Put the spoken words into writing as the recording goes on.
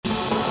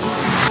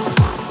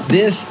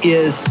This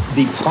is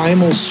the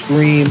primal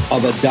scream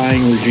of a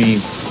dying regime.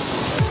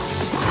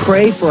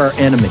 Pray for our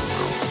enemies,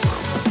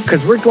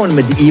 because we're going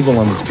medieval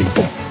on these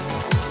people.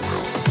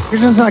 You're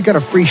not got a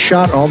free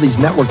shot on all these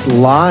networks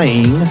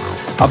lying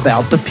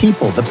about the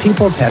people. The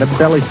people have had a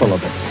belly full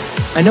of it.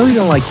 I know you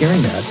don't like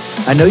hearing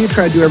that. I know you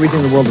try to do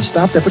everything in the world to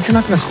stop that, but you're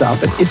not going to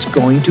stop it. It's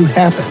going to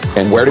happen.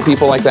 And where do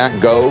people like that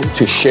go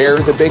to share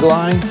the big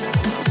lie?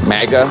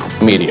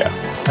 MAGA media.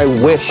 I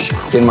wish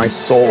in my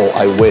soul,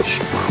 I wish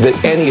that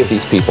any of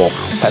these people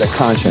had a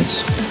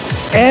conscience.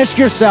 Ask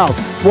yourself,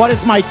 what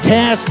is my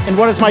task and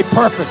what is my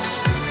purpose?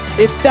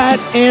 If that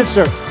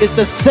answer is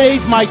to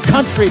save my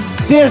country,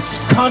 this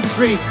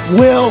country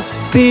will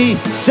be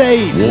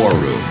saved. War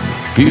Room.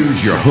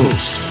 Here's your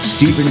host,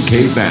 Stephen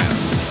K.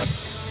 Bannon.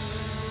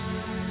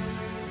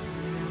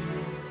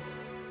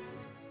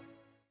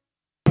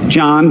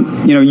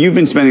 John, you've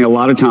been spending a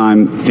lot of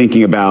time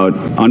thinking about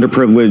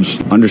underprivileged,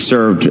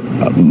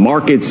 underserved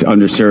markets,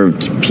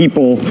 underserved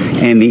people,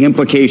 and the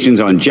implications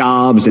on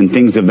jobs and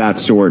things of that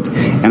sort.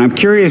 And I'm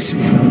curious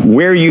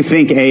where you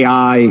think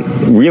AI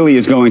really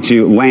is going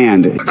to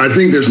land. I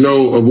think there's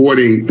no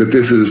avoiding that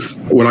this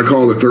is what I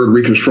call the third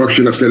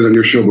Reconstruction. I've said it on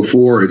your show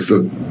before. It's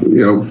the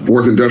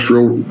fourth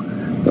industrial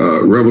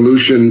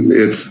revolution.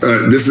 It's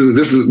this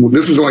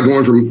was like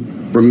going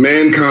from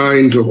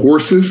mankind to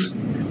horses.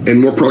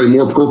 And probably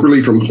more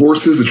appropriately from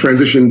horses, the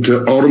transition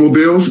to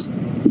automobiles,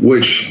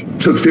 which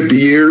took 50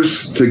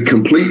 years to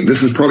complete.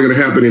 This is probably going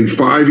to happen in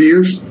 5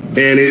 years.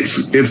 And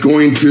it's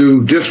going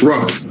to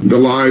disrupt the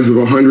lives of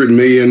 100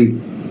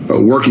 million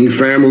working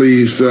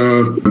families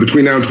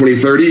between now and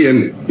 2030.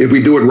 And if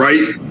we do it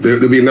right,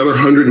 there'll be another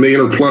 100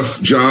 million or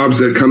plus jobs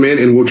that come in,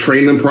 and we'll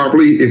train them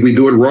properly. If we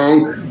do it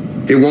wrong,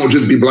 it won't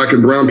just be black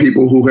and brown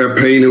people who have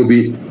pain. It'll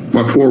be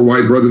my poor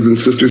white brothers and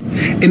sisters.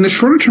 In the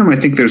shorter term, I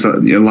think there's a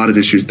lot of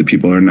issues that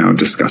people are now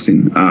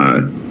discussing.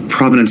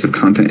 Provenance of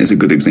content is a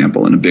good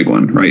example and a big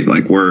one, right?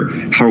 Like,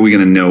 how are we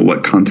going to know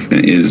what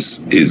content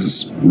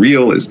is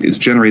real, is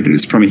generated,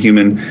 is from a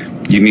human?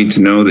 You need to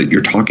know that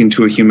you're talking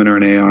to a human or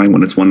an AI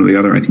when it's one or the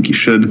other. I think you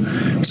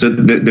should. So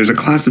there's a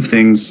class of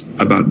things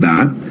about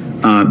that.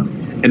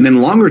 And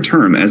then longer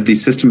term, as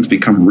these systems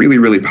become really,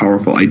 really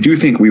powerful, I do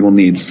think we will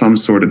need some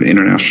sort of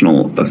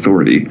international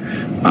authority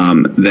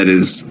that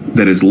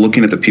is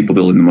looking at the people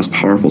building the most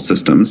powerful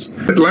systems.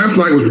 Last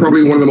night was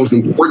probably one of the most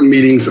important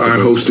meetings I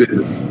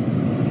hosted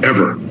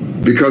ever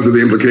because of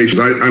the implications.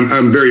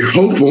 I'm very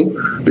hopeful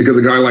because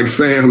a guy like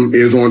Sam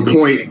is on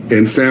point,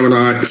 and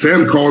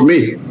Sam called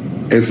me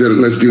and said,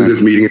 let's do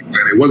this meeting.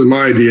 It wasn't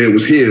my idea, it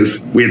was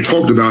his. We had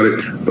talked about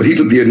it, but he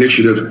took the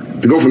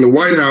initiative to go from the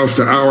White House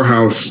to our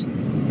house.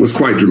 Was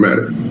quite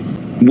dramatic.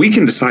 We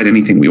can decide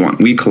anything we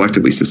want. We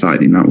collectively,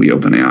 society, not we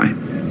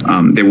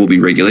OpenAI. There will be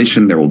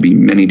regulation. There will be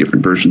many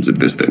different versions of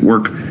this that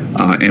work,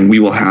 and we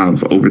will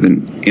have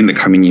in the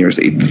coming years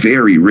a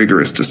very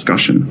rigorous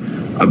discussion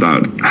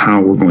about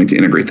how we're going to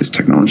integrate this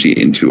technology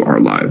into our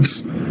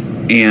lives.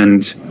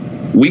 And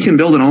we can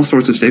build in all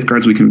sorts of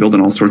safeguards. We can build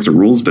in all sorts of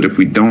rules. But if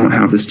we don't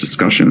have this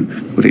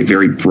discussion with a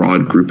very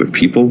broad group of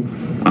people,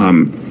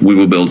 we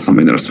will build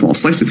something that a small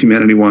slice of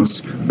humanity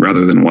wants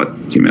rather than what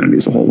humanity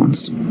as a whole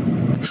wants.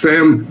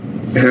 Sam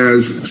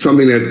has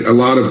something that a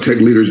lot of tech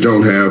leaders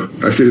don't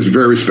have. I say this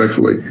very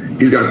respectfully.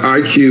 He's got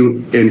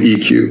IQ and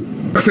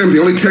EQ. Sam's the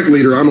only tech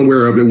leader I'm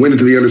aware of that went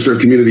into the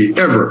underserved community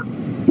ever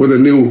with a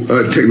new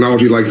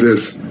technology like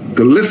this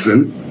to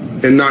listen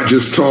and not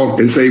just talk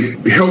and say,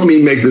 help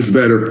me make this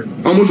better,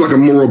 almost like a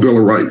moral bill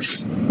of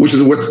rights, which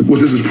is what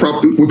this is.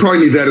 We probably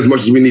need that as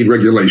much as we need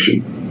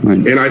regulation. Right.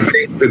 And I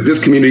think that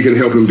this community can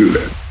help him do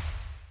that.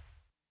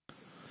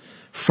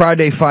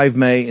 Friday, 5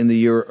 May in the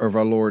year of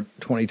our Lord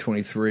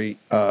 2023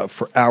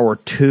 for hour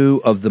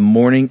 2 of the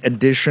morning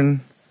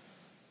edition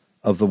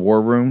of the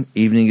War Room,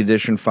 evening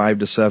edition 5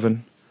 to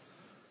 7,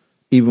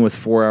 even with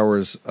 4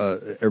 hours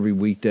every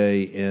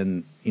weekday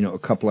and a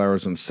couple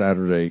hours on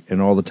Saturday, and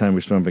all the time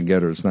we spend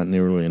together. It's not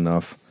nearly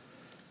enough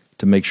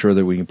to make sure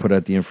that we can put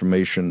out the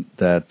information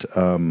that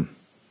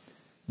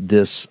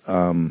this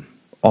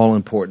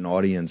all-important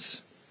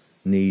audience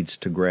needs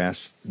to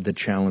grasp the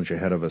challenge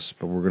ahead of us,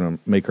 but we're going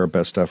to make our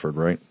best effort,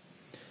 right?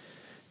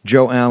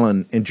 Joe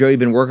Allen. And Joe, you've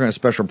been working on a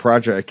special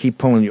project. I keep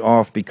pulling you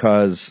off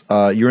because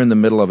you're in the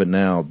middle of it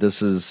now.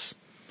 This is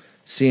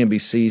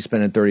CNBC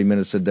spending 30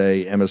 minutes a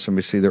day,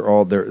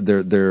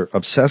 MSNBC, they're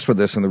obsessed with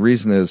this, and the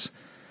reason is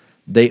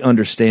they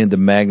understand the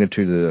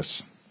magnitude of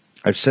this.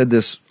 I've said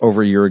this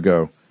over a year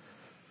ago,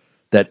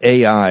 that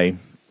AI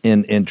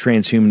and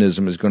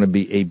transhumanism is going to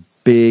be a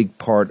big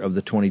part of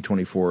the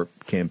 2024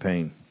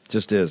 campaign.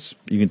 Just is.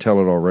 You can tell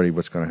it already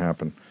what's going to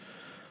happen.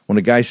 When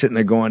a guy's sitting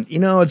there going,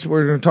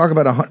 we're going to talk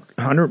about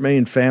 100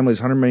 million families,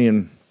 100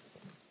 million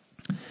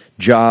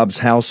jobs,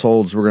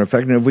 households we're going to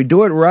affect. And if we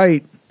do it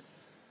right,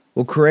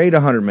 we'll create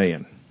 100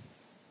 million.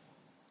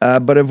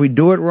 But if we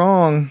do it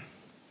wrong,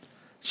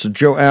 so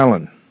Joe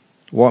Allen,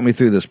 walk me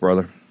through this,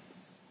 brother.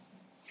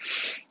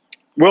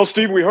 Well,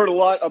 Steve, we heard a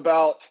lot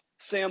about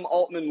Sam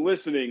Altman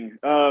listening.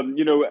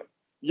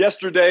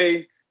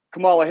 Yesterday,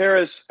 Kamala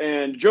Harris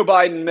and Joe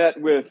Biden met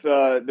with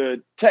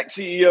the tech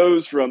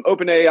CEOs from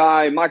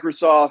OpenAI,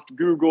 Microsoft,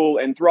 Google,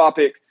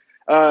 Anthropic.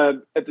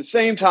 At the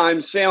same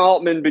time, Sam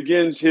Altman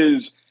begins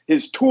his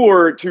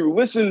tour to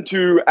listen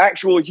to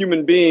actual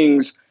human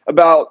beings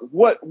about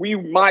what we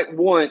might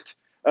want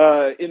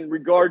in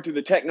regard to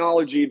the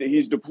technology that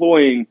he's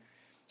deploying.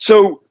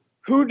 So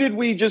who did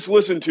we just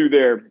listen to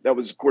there? That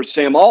was, of course,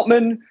 Sam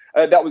Altman.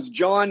 That was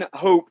John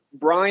Hope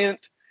Bryant,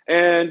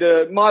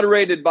 and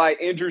moderated by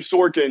Andrew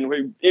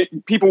Sorkin.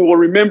 People will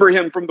remember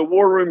him from the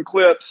War Room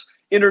clips,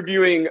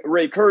 interviewing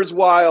Ray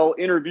Kurzweil,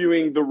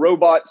 interviewing the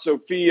robot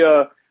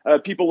Sophia,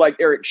 people like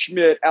Eric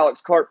Schmidt,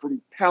 Alex Karp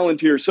from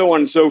Palantir, so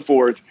on and so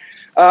forth.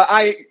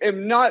 I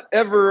am not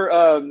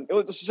ever,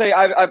 let's just say,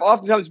 I've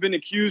oftentimes been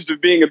accused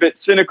of being a bit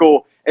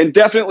cynical, and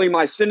definitely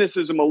my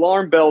cynicism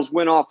alarm bells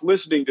went off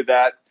listening to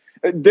that.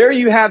 There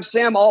you have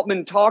Sam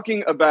Altman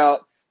talking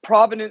about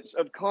provenance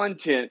of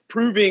content,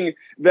 proving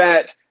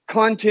that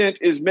content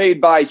is made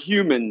by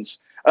humans.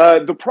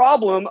 The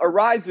problem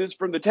arises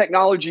from the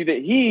technology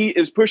that he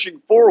is pushing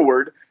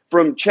forward,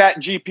 from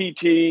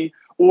ChatGPT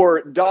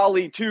or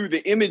DALL-E 2,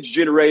 the image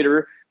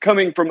generator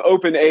coming from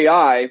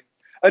OpenAI.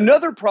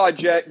 Another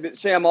project that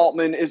Sam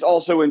Altman is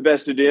also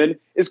invested in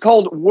is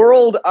called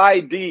World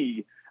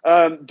ID.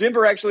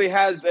 Denver actually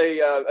has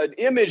an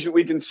image that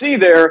we can see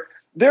there.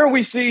 There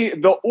we see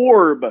the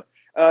orb,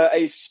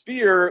 a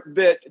sphere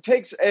that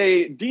takes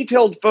a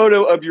detailed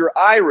photo of your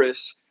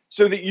iris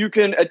so that you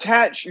can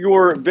attach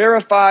your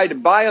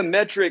verified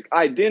biometric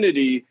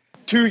identity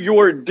to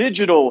your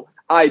digital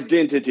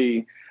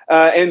identity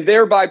and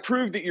thereby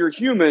prove that you're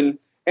human.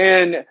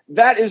 And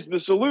that is the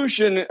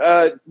solution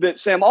that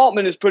Sam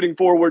Altman is putting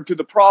forward to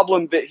the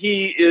problem that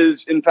he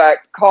is, in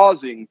fact,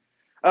 causing.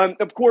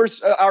 Of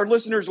course, our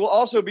listeners will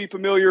also be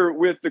familiar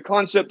with the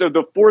concept of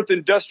the Fourth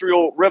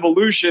Industrial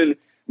Revolution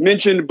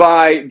mentioned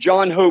by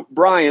John Hope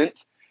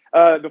Bryant.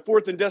 The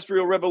Fourth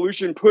Industrial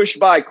Revolution pushed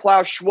by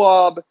Klaus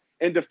Schwab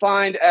and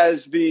defined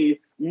as the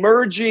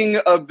merging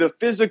of the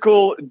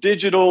physical,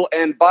 digital,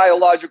 and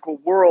biological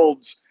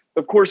worlds.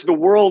 Of course, the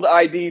World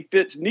ID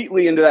fits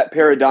neatly into that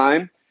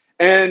paradigm.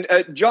 And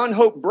John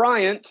Hope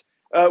Bryant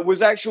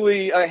was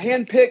actually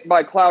handpicked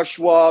by Klaus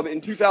Schwab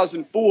in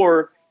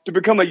 2004 to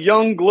become a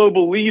young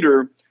global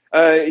leader.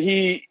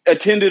 He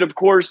attended, of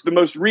course, the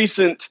most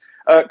recent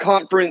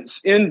conference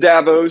in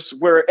Davos,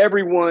 where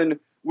everyone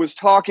was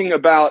talking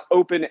about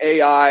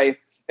OpenAI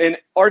and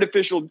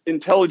artificial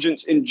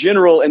intelligence in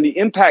general and the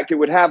impact it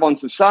would have on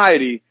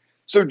society.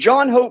 So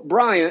John Hope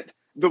Bryant,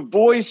 the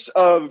voice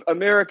of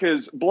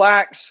America's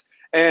blacks,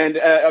 and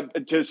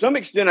to some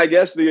extent, I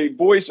guess, the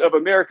voice of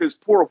America's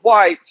poor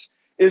whites,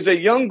 is a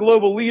young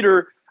global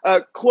leader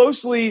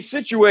closely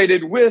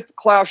situated with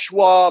Klaus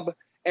Schwab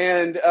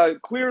and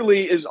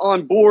clearly is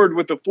on board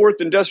with the Fourth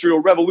Industrial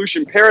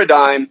Revolution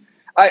paradigm.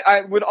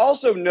 I would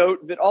also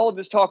note that all of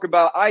this talk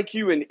about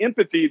IQ and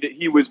empathy that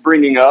he was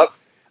bringing up,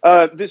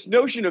 this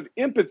notion of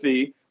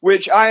empathy,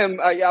 which I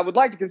would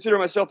like to consider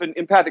myself an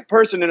empathic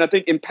person, and I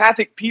think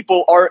empathic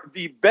people are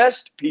the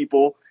best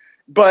people.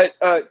 But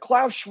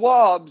Klaus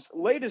Schwab's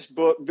latest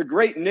book, The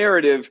Great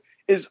Narrative,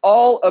 is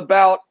all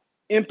about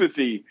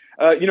empathy.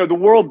 The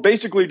world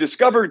basically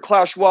discovered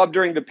Klaus Schwab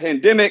during the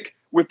pandemic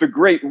with the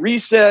Great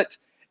Reset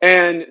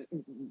and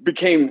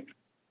became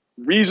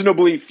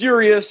reasonably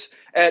furious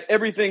at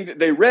everything that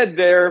they read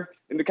there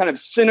and the kind of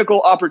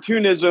cynical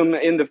opportunism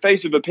in the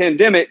face of a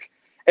pandemic.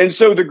 And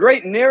so the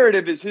Great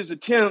Narrative is his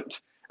attempt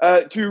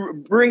to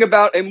bring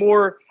about a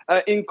more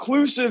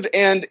inclusive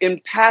and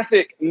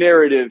empathic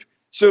narrative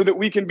so that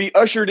we can be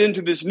ushered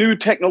into this new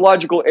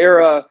technological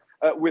era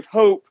with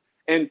hope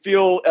and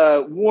feel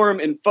warm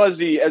and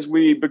fuzzy as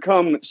we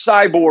become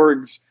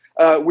cyborgs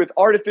with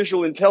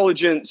artificial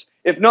intelligence,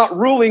 if not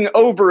ruling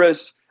over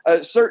us,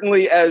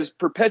 certainly as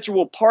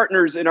perpetual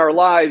partners in our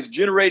lives,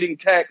 generating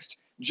text,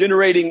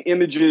 generating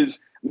images,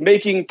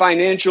 making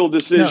financial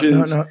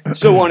decisions,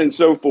 so on and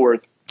so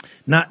forth.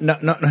 Whoa.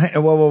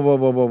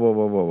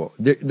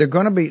 They're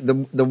going to be,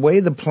 the way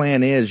the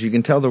plan is, you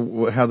can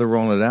tell how they're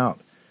rolling it out.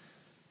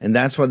 And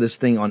that's why this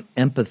thing on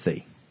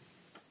empathy.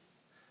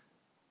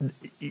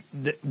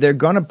 They're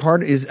going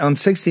to is on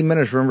 60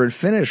 Minutes. Remember, it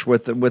finished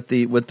with the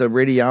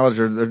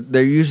radiologist.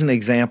 They're using an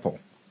example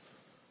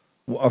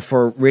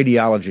for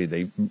radiology.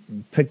 They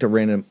picked a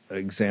random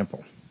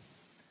example,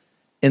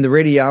 and the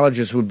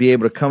radiologist would be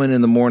able to come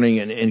in the morning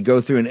and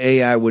go through, and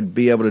AI would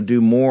be able to do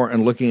more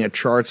and looking at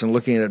charts and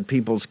looking at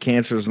people's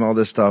cancers and all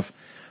this stuff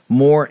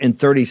more in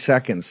 30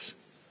 seconds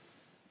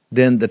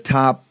than the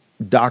top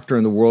doctor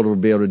in the world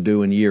would be able to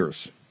do in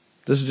years.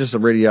 This is just a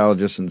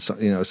radiologist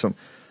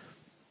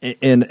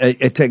and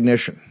a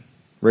technician,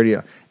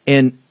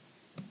 and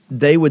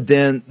they would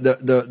then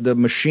the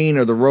machine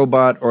or the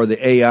robot or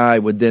the AI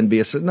would then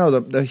be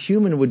the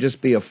human would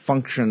just be a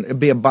function. It'd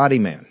be a body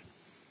man,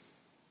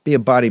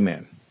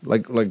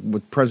 like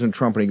with President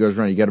Trump when he goes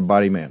around, you got a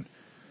body man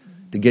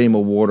to get him a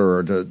water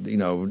or to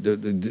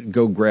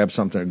go grab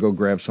something or go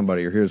grab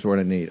somebody or here's what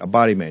I need, a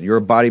body man. You're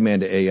a body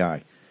man to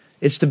AI.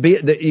 It's to be,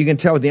 you can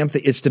tell with the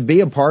empathy, it's to be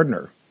a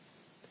partner.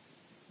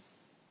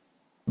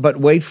 But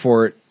wait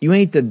for it.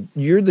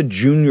 You're the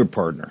junior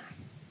partner.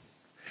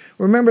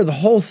 Remember the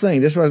whole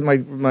thing. This was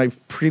my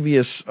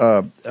previous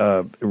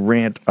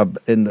rant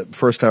in the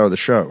first hour of the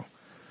show.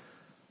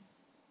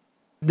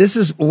 This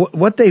is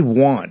what they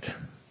want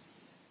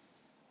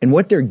and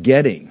what they're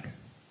getting.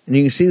 And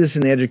you can see this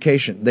in the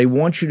education. They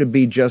want you to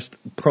be just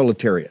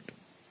proletariat.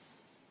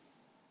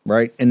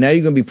 Right? And now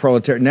you're going to be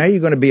proletariat. Now you're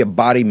going to be a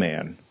body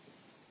man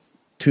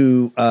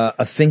to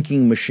a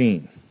thinking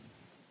machine.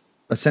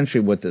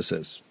 Essentially what this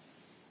is.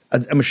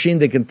 A machine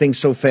that can think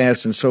so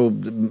fast and so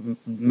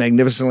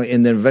magnificently,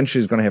 and then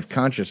eventually is going to have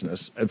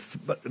consciousness.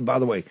 By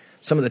the way,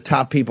 some of the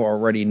top people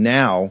already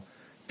now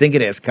think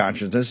it has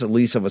consciousness, at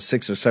least of a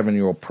 6 or 7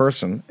 year old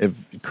person.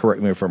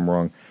 Correct me if I'm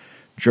wrong,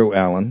 Joe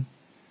Allen.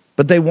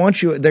 But they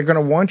want you. They're going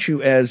to want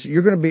you as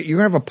you're going to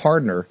have a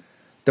partner.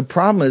 The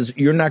problem is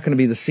you're not going to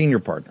be the senior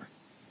partner.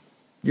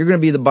 You're going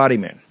to be the body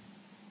man,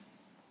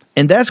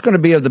 and that's going to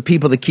be of the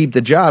people that keep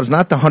the jobs,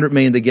 not the 100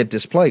 million that get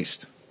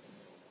displaced.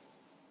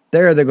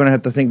 They're going to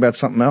have to think about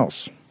something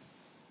else.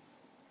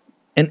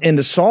 And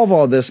to solve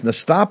all this and to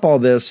stop all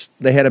this,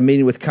 they had a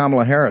meeting with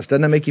Kamala Harris.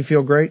 Doesn't that make you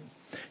feel great?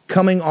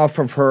 Coming off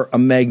of a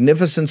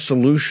magnificent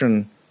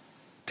solution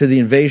to the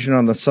invasion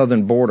on the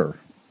southern border,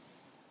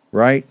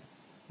 right?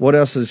 What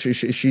else is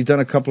she's done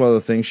a couple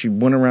other things. She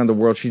went around the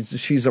world.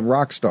 She's a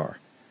rock star.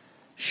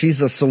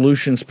 She's a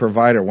solutions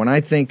provider. When I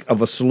think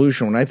of a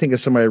solution, when I think of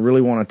somebody I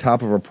really want on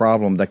top of a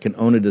problem that can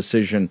own a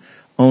decision,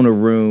 own a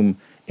room,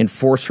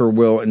 enforce her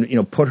will,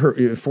 and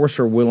force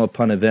her will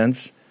upon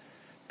events,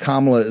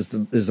 Kamala is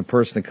the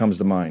person that comes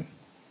to mind.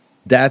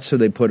 That's who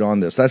they put on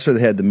this. That's who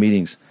they had the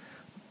meetings.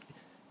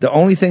 The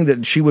only thing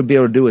that she would be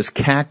able to do is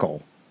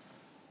cackle.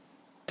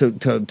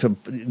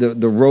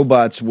 The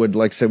robots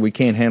would say, we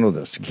can't handle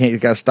this. You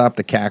got to stop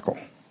the cackle.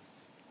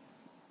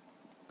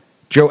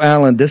 Joe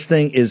Allen, this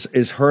thing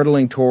is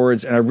hurtling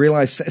towards, and I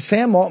realize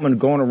Sam Altman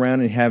going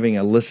around and having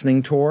a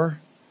listening tour.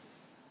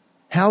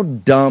 How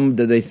dumb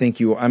do they think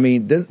you are? I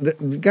mean,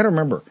 you got to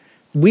remember,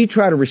 we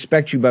try to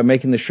respect you by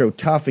making the show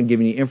tough and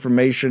giving you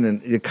information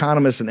and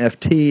economists and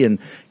FT and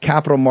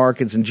capital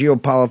markets and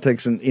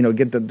geopolitics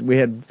and we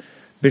had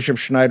Bishop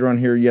Schneider on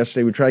here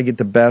yesterday. We try to get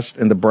the best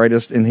and the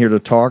brightest in here to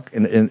talk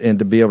and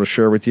to be able to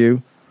share with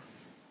you.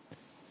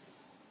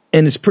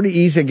 And it's pretty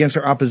easy against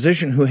our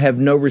opposition who have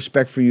no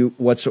respect for you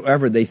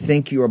whatsoever. They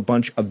think you're a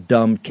bunch of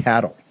dumb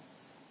cattle.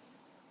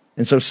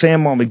 And so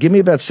Sam Altman, give me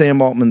about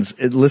Sam Altman's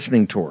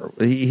listening tour.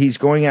 He's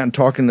going out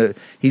and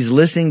he's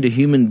listening to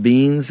human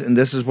beings, and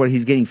this is what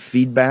he's getting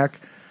feedback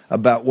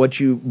about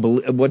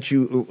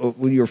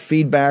your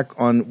feedback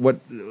on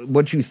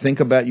what you think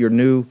about your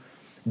new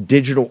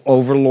digital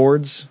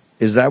overlords.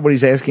 Is that what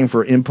he's asking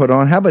for input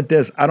on? How about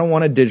this? I don't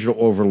want a digital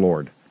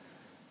overlord.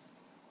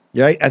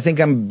 Yeah, I think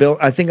I'm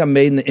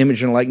made in the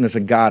image and likeness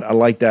of God. I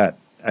like that.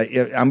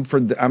 I'm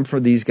for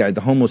these guys,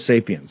 the Homo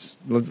sapiens.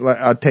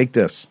 I'll take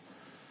this.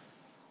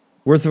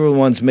 We're the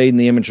ones made in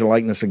the image and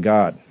likeness of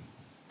God,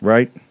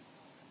 right?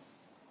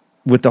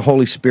 With the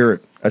Holy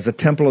Spirit, as a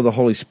temple of the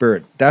Holy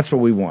Spirit. That's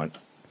what we want.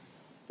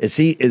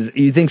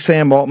 You think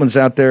Sam Altman's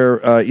out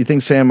there? You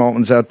think Sam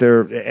Altman's out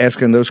there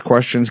asking those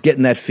questions,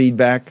 getting that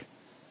feedback,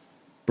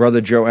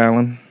 Brother Joe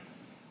Allen?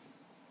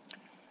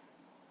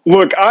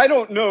 Look, I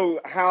don't know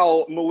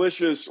how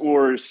malicious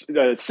or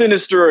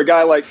sinister a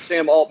guy like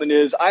Sam Altman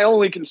is. I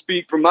only can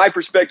speak from my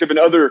perspective and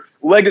other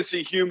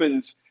legacy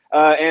humans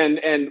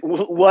and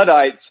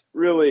Luddites,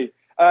 really.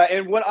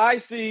 And what I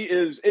see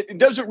is it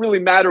doesn't really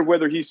matter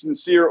whether he's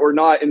sincere or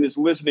not in this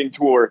listening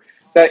tour,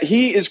 that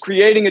he is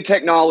creating a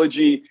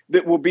technology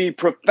that will be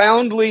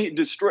profoundly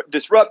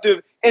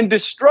disruptive and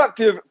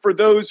destructive for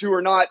those who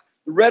are not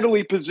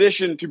readily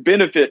positioned to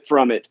benefit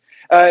from it.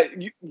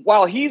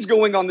 While he's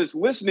going on this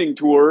listening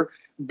tour,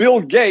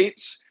 Bill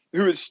Gates,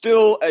 who is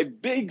still a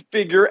big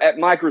figure at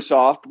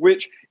Microsoft,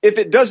 which if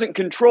it doesn't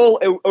control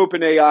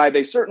OpenAI,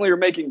 they certainly are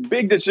making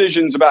big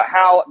decisions about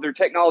how their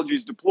technology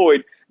is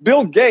deployed.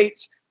 Bill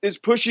Gates is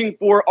pushing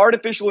for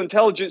artificial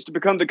intelligence to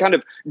become the kind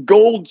of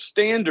gold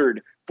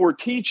standard for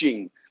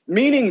teaching,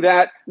 meaning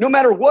that no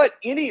matter what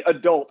any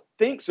adult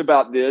thinks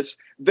about this,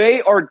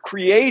 they are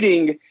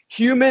creating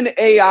human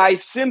AI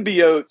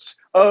symbiotes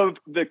of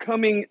the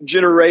coming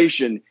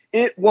generation.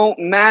 It won't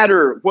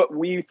matter what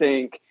we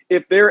think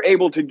if they're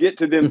able to get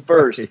to them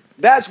first. Right.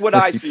 That's what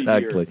I see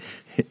here.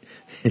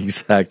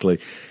 Exactly.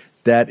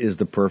 That is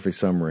the perfect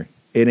summary.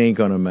 It ain't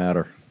going to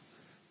matter.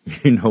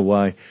 You know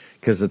why?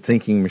 Because the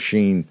thinking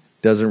machine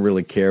doesn't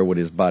really care what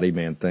his body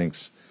man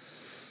thinks.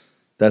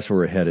 That's where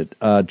we're headed.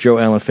 Joe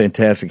Allen,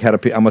 fantastic. I'm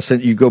going to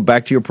send you go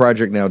back to your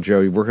project now, Joe.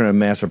 We're going to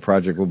amass a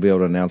project we'll be able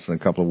to announce in a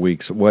couple of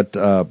weeks. Where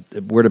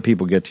do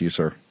people get to you,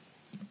 sir?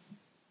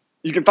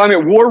 You can find me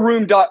at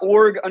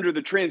warroom.org under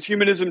the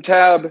transhumanism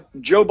tab,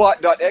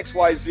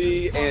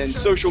 joebot.xyz, and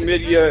social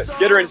media,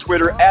 Getter and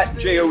Twitter at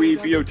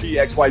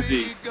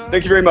JOEBOTXYZ.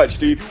 Thank you very much,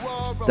 Steve.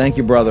 Thank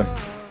you, brother.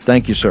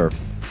 Thank you, sir.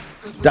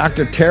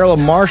 Dr. Terrell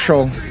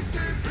Marshall is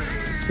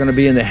going to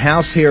be in the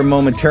house here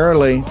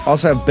momentarily.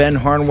 Also have Ben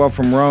Harnwell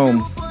from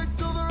Rome.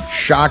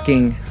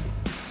 Shocking.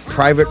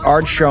 Private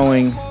art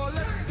showing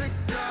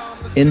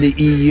in the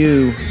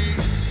EU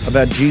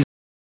about Jesus.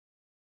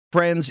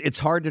 Friends, it's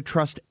hard to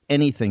trust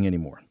anything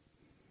anymore.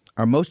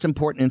 Our most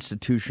important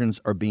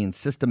institutions are being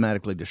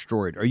systematically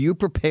destroyed. Are you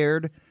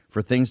prepared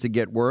for things to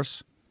get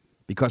worse?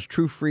 Because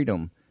true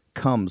freedom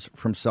comes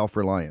from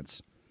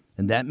self-reliance.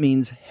 And that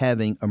means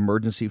having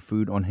emergency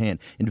food on hand.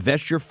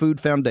 Invest your food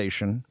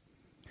foundation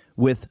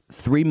with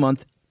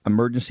 3-month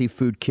emergency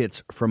food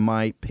kits from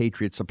My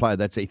Patriot Supply.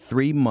 That's a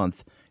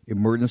 3-month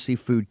emergency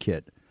food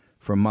kit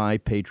from My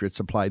Patriot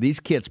Supply. These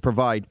kits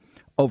provide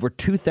over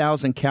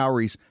 2,000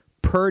 calories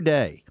per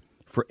day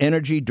for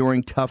energy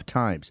during tough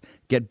times.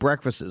 Get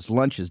breakfasts,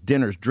 lunches,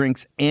 dinners,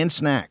 drinks, and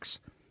snacks.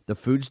 The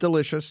food's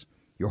delicious.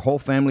 Your whole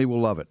family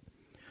will love it.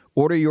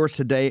 Order yours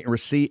today and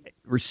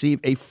receive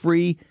a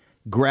free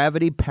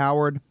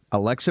gravity-powered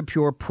Alexa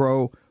Pure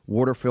Pro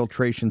water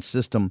filtration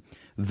system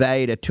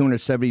valued at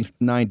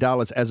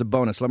 $279 as a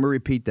bonus. Let me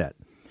repeat that.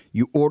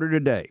 You order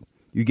today.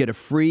 You get a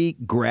free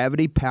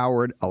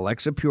gravity-powered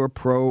Alexa Pure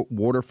Pro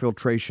water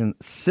filtration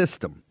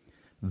system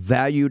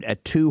valued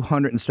at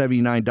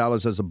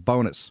 $279 as a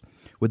bonus.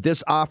 With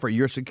this offer,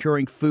 you're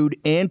securing food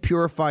and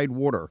purified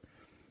water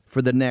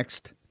for the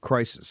next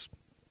crisis.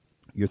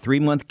 Your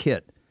 3-month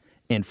kit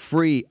and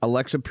free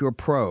Alexa Pure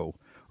Pro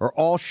are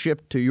all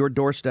shipped to your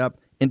doorstep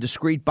in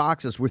discreet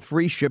boxes with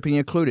free shipping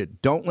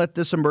included. Don't let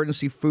this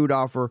emergency food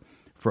offer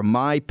from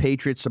My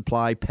Patriot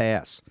Supply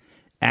pass.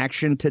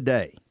 Action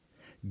today.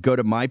 Go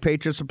to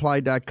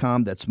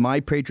MyPatriotSupply.com. That's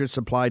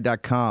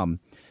MyPatriotSupply.com.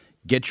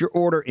 Get your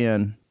order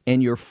in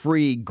and your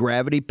free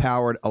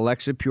gravity-powered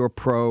Alexa Pure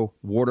Pro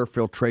water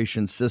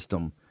filtration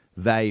system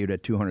valued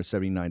at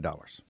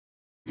 $279.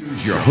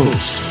 Here's your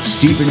host,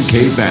 Stephen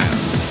K. Bannon.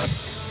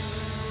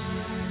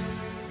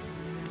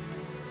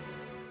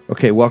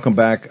 Okay, welcome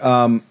back.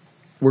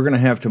 We're going to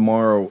have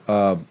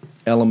tomorrow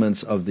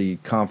elements of the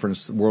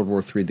conference, World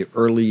War III, the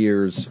early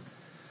years.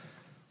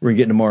 We're going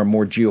to get tomorrow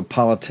more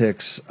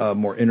geopolitics,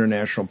 more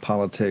international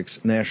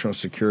politics, national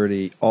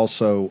security.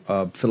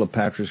 Also, Philip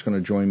Patrick's going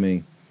to join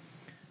me.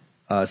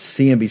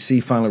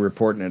 CNBC finally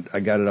reporting it. I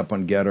got it up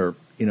on Getter.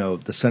 You know,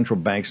 the central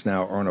banks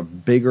now are on a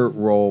bigger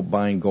role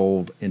buying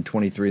gold in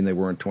 23 than they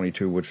were in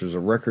 22, which was a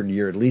record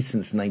year, at least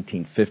since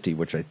 1950,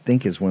 which I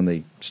think is when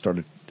they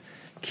started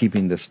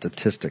keeping this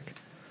statistic.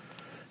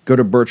 Go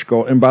to Birch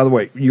Gold. And by the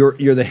way,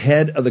 you're the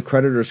head of the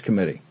creditors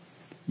committee.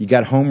 You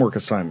got homework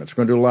assignments.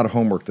 We're going to do a lot of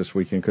homework this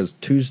weekend because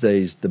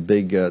Tuesday's the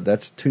big.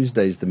 That's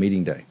Tuesday's the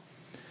meeting day.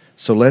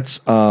 So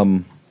let's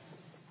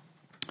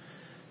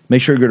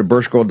make sure you go to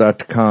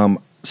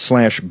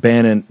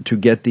birchgold.com/Bannon to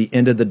get the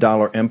End of the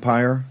Dollar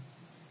Empire.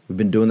 We've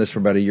been doing this for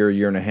about a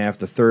year and a half.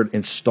 The third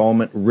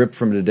installment, ripped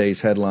from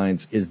today's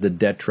headlines, is the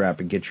debt trap.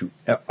 It gets you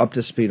up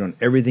to speed on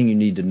everything you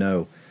need to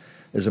know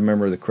as a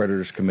member of the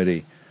creditors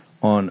committee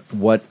on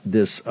what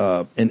this.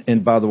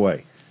 And by the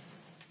way,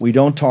 we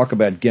don't talk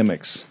about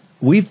gimmicks.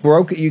 We've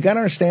broke. You got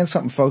to understand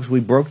something, folks. We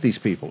broke these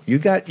people. You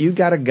got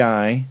a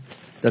guy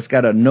that's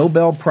got a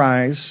Nobel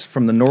Prize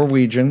from the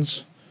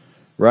Norwegians,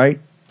 right?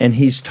 And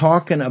he's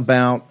talking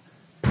about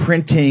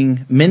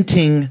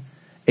minting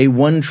a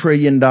 $1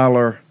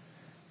 trillion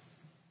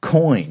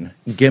coin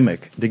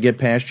gimmick to get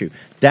past you.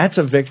 That's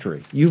a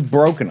victory. You've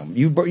broken them.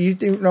 You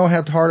know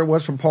how hard it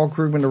was for Paul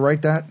Krugman to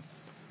write that?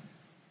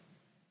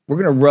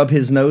 We're going to rub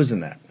his nose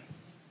in that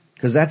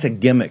because that's a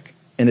gimmick,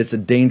 and it's a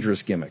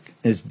dangerous gimmick.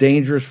 And it's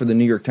dangerous for the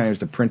New York Times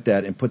to print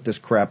that and put this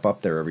crap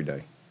up there every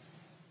day.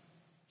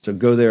 So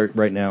go there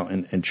right now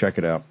and check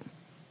it out.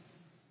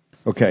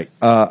 Okay,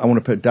 I want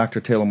to put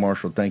Dr. Taylor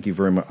Marshall, thank you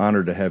very much.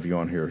 Honored to have you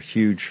on here.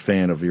 Huge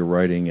fan of your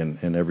writing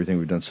and everything.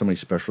 We've done so many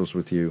specials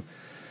with you.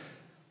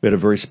 We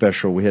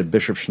had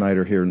Bishop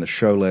Schneider here in the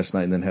show last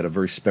night and then had a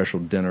very special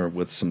dinner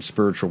with some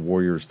spiritual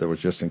warriors that was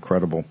just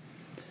incredible.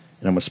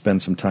 And I'm going to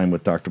spend some time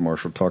with Dr.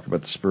 Marshall, talk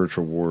about the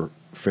spiritual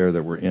warfare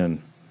that we're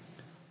in.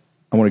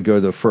 I want to go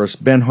to the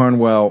first. Ben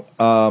Harnwell,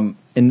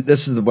 and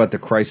this is what the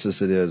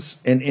crisis it is.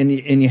 And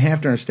you have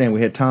to understand,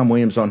 we had Tom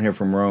Williams on here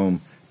from Rome,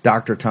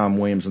 Dr. Tom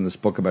Williams, in this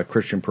book about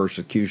Christian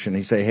persecution.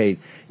 He said, hey,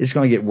 it's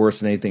going to get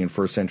worse than anything in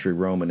first century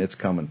Rome, and it's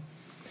coming.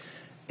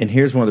 And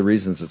here's one of the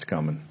reasons it's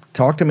coming.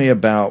 Talk to me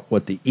about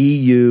what the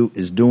EU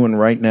is doing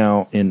right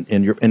now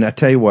and I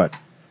tell you what,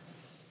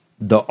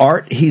 the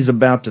art he's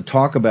about to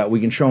talk about,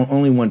 we can show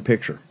only one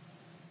picture.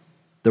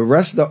 The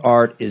rest of the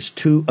art is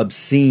too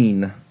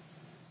obscene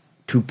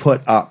to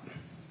put up.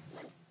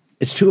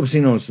 It's too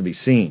obscene almost to be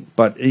seen,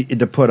 but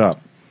to put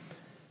up.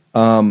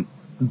 Ben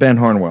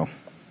Harnwell.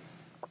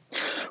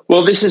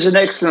 Well, this is an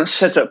excellent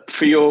setup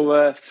for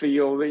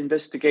your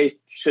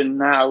investigation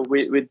now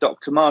with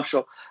Dr.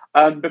 Marshall,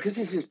 because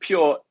this is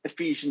pure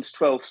Ephesians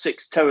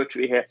 12:6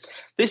 territory here.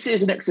 This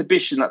is an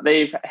exhibition that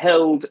they've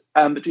held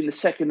between the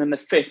 2nd and the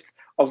 5th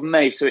of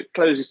May, so it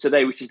closes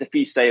today, which is the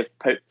feast day of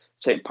Pope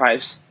St.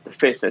 Pius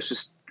V. Let's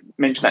just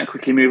mention that and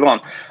quickly move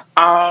on.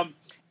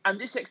 And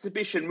this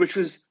exhibition, which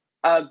was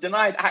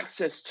denied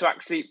access to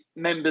actually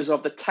members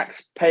of the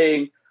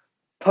tax-paying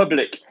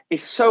public,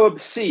 is so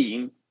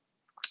obscene.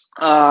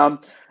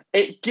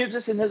 It gives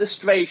us an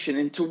illustration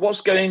into what's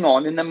going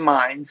on in the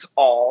minds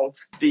of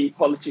the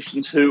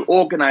politicians who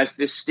organized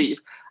this, Steve.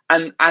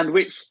 And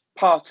which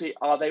party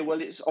are they?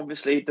 Well, it's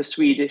obviously the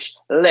Swedish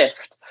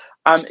left.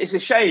 It's a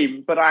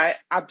shame, but I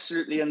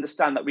absolutely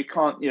understand that we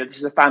can't, this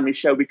is a family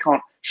show. We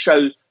can't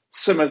show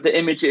some of the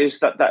images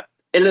that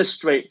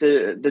illustrate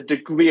the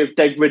degree of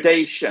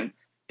degradation,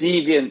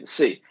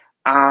 deviancy,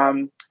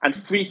 and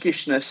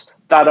freakishness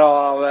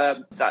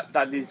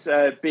that is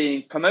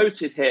being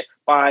promoted here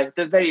by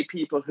the very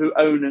people who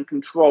own and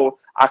control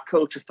our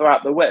culture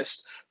throughout the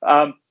West.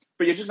 But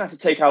you're just going to have to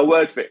take our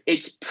word for it.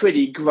 It's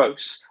pretty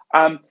gross.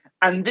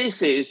 And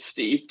this is,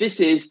 Steve,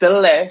 this is the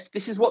left.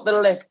 This is what the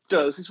left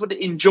does. This is what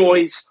it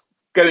enjoys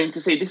going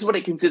to see. This is what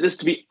it considers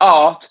to be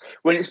art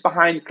when it's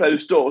behind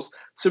closed doors.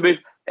 So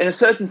in a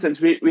certain sense,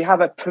 we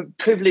have a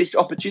privileged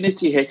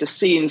opportunity here to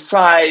see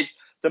inside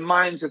the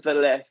minds of the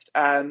left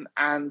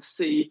and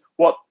see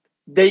what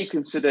they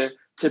consider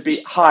to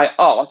be high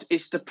art.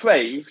 It's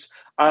depraved.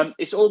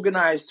 It's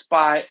organized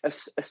by a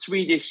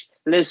Swedish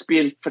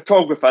lesbian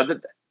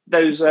photographer.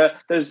 Those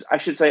I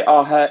should say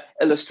are her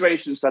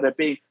illustrations that are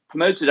being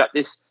promoted at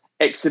this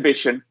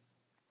exhibition.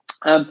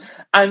 And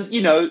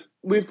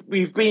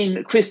we've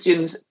been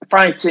Christians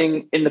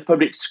fighting in the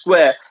public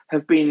square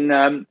have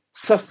been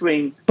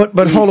suffering.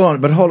 But hold on,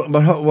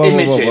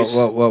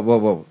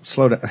 whoa,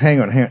 slow down,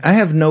 hang on. I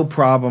have no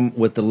problem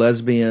with the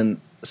lesbian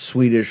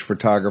Swedish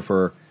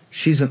photographer.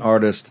 She's an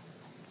artist.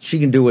 She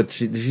can do what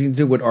she can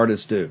do what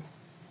artists do.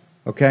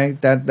 Okay,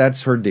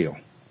 that's her deal.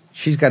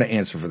 She's got to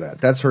answer for that.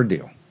 That's her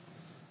deal.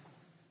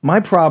 My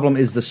problem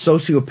is the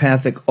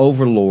sociopathic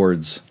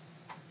overlords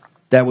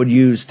that would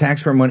use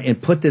taxpayer money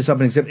and put this up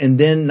and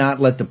then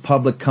not let the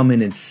public come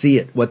in and see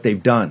it, what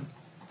they've done.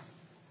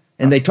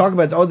 And they talk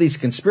about all these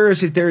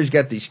conspiracy theories. You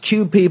got these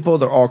Q people.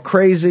 They're all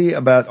crazy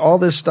about all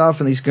this stuff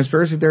and these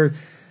conspiracy theories.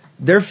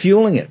 They're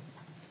fueling it.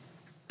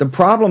 The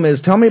problem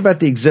is, tell me about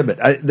the exhibit.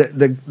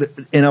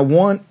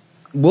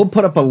 We'll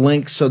put up a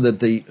link so that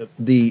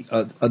the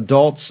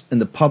adults and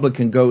the public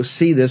can go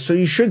see this. So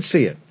you should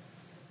see it.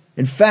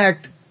 In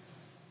fact,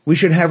 we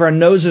should have our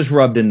noses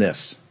rubbed in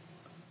this.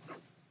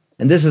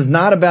 And this is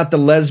not about the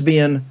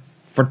lesbian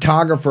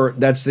photographer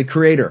that's the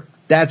creator.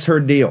 That's her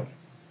deal.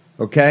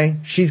 Okay?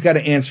 She's got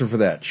to answer for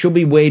that. She'll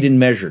be weighed and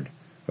measured.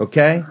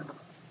 Okay?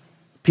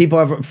 People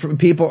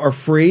are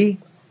free.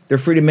 They're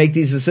free to make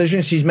these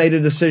decisions. She's made a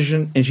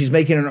decision, and she's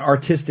making an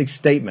artistic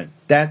statement.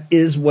 That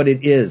is what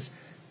it is.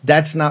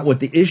 That's not what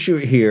the issue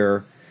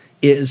here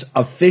is.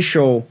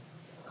 Official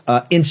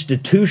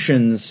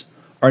institutions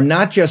are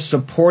not just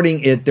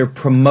supporting it, they're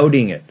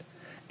promoting it.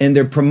 And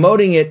they're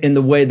promoting it in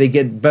the way they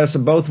get best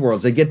of both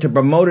worlds. They get to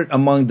promote it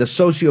among the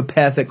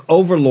sociopathic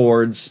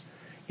overlords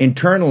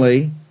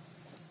internally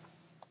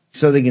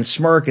so they can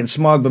smirk and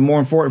smug, but more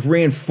important,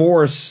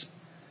 reinforce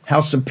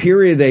how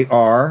superior they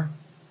are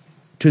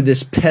to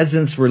this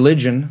peasant's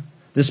religion,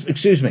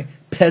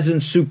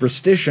 peasant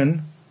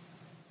superstition,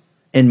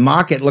 and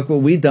mock it. Look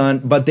what we've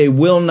done, but they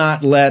will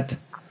not let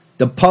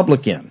the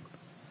public in.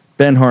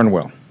 Ben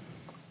Harnwell.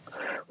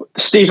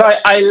 Steve,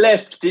 I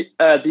left the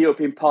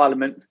European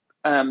Parliament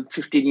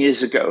 15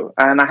 years ago,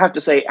 and I have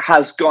to say it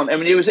has gone. I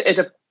mean, it was at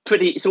a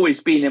pretty. It's always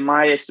been, in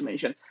my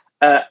estimation,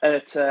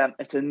 at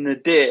a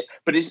nadir.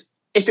 But if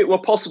it were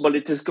possible,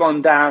 it has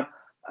gone down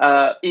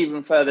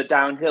even further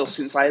downhill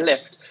since I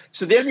left.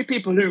 So the only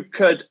people who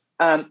could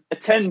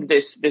attend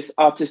this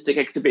artistic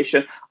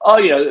exhibition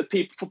are,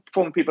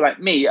 former people like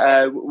me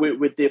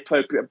with the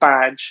appropriate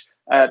badge,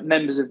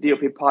 members of the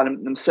European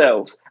Parliament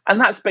themselves, and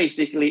that's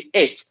basically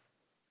it.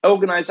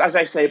 Organised, as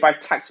I say, by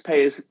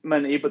taxpayers'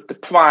 money, but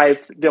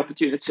deprived the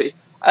opportunity.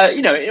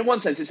 In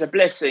one sense, it's a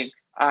blessing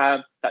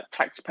that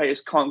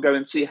taxpayers can't go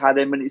and see how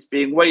their money is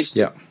being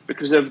wasted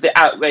because of the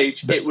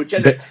outrage it would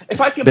generate. If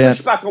I can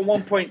push back on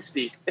one point,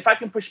 Steve,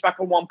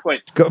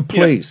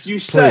 please. You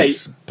say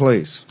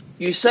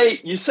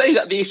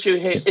that the issue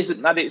here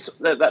isn't that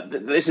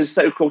that this is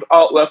so-called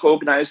artwork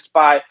organised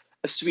by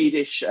a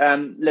Swedish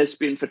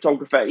lesbian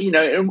photographer.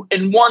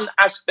 In one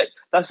aspect,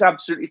 that's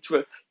absolutely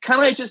true.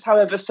 Can I just,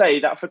 however, say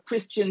that for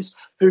Christians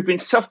who've been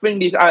suffering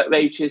these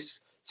outrages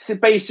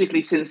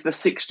basically since the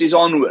 60s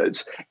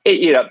onwards,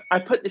 I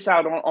put this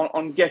out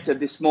on Getter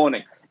this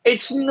morning.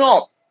 It's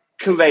not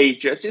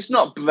courageous, it's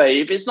not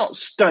brave, it's not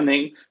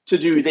stunning to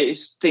do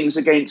these things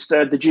against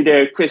the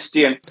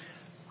Judeo-Christian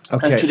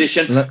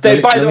tradition. Let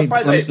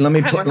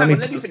me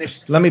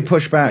finish. Let me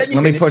push back.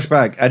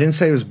 I didn't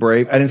say it was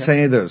brave. I didn't say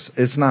any of those.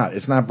 It's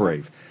not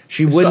brave.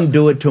 She wouldn't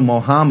do it to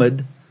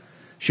Muhammad.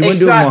 She wouldn't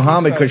do it to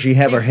Muhammad because she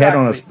have her head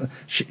on a...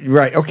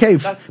 Right, okay,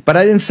 but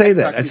I didn't say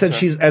that. I said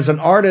she's, as an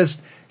artist,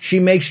 she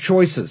makes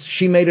choices.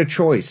 She made a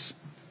choice.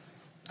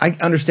 I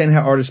understand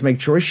how artists make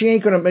choices. She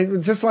ain't going to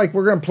make... Just like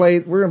we're going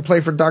to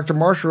play for Dr.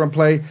 Marshall and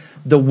play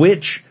the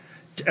witch,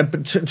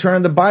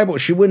 turn the Bible.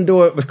 She wouldn't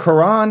do it with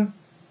Quran.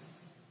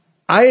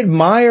 I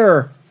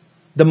admire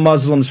the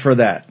Muslims for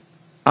that.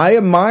 I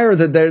admire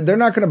that they're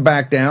not going to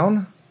back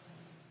down.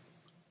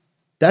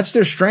 That's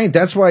their strength.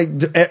 That's why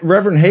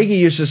Reverend Hagee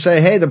used to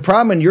say, hey, the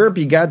problem in Europe,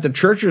 you got the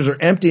churches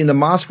are empty and the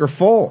mosques are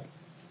full.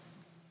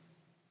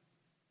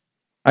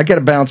 I got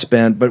to bounce,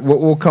 Ben, but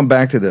we'll come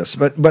back to this.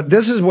 But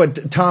this is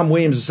what Tom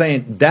Williams is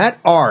saying. That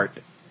art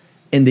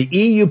And the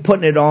EU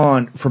putting it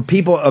on for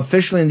people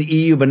officially in the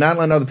EU, but not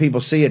letting other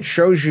people see it,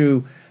 shows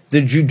you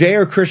the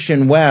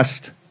Judeo-Christian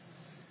West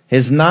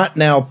is not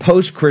now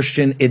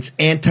post-Christian, it's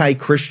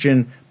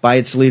anti-Christian by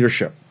its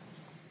leadership.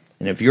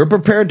 And if you're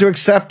prepared to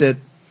accept it,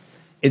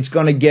 it's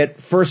going to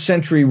get first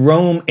century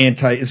Rome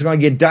it's going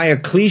to get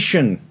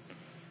Diocletian.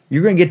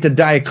 You're going to get the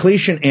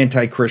Diocletian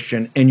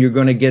anti-Christian, and you're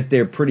going to get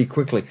there pretty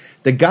quickly.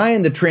 The guy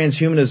in the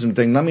transhumanism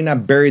thing, let me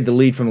not bury the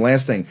lead from the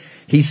last thing.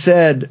 He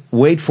said,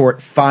 wait for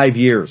it, 5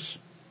 years.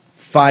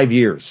 5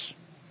 years.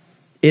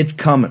 It's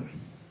coming.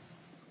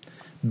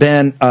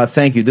 Ben,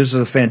 thank you. This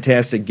is a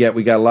fantastic get.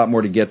 We got a lot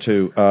more to get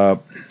to.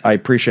 I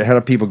appreciate it. How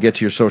do people get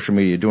to your social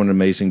media? You're doing an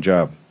amazing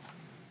job.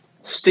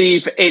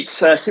 Steve, it's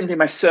simply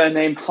my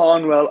surname,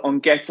 Harnwell,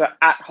 on Getter,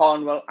 at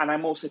Harnwell, and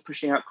I'm also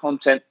pushing out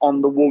content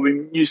on the War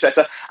Room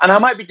newsletter. And I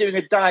might be doing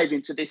a dive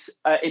into this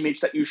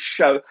image that you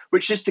show,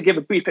 which is to give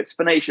a brief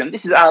explanation.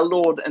 This is our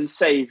Lord and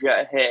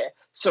Saviour here,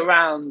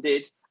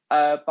 surrounded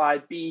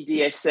by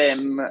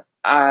BDSM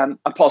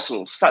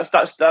apostles. That's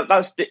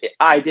the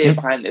idea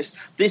behind this.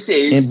 This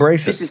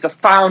is the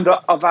founder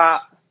of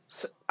our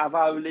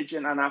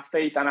religion and our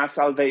faith and our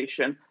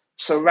salvation,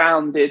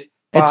 surrounded.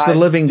 It's the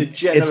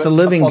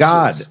living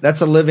God.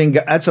 That's a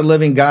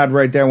living God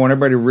right there. I want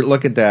everybody to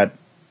look at that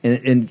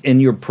in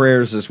your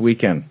prayers this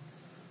weekend.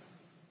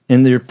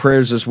 In your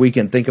prayers this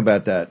weekend, think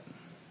about that.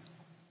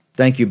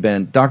 Thank you,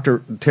 Ben.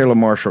 Dr. Taylor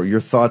Marshall,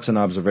 your thoughts and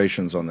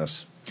observations on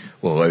this.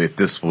 Well, if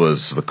this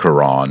was the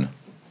Quran,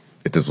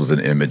 if this was an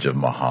image of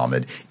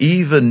Muhammad,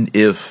 even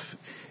if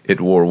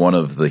it were one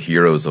of the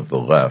heroes of the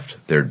left,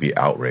 there'd be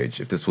outrage.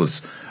 If this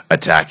was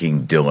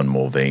attacking Dylan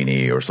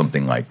Mulvaney or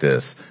something like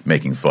this,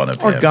 making fun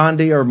of him. Or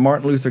Gandhi or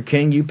Martin Luther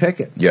King, you pick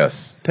it.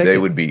 Yes, they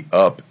would be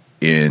up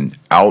in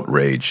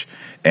outrage.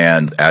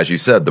 And as you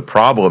said, the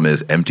problem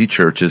is empty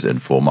churches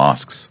and full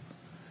mosques.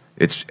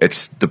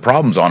 It's the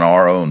problem's on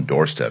our own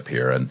doorstep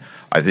here. And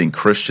I think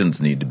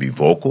Christians need to be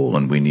vocal,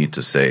 and we need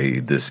to say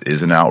this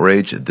is an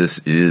outrage. This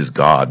is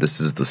God. This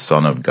is the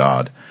Son of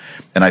God.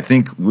 And I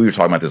think we were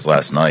talking about this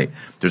last night.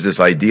 There's this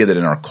idea that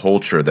in our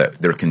culture that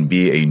there can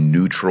be a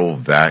neutral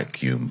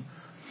vacuum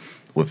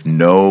with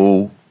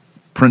no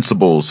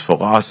principles,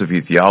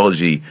 philosophy,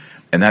 theology,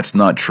 and that's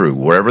not true.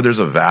 Wherever there's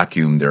a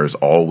vacuum, there's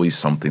always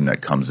something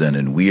that comes in,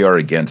 and we are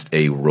against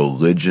a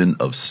religion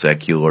of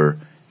secular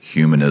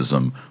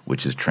humanism,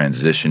 which is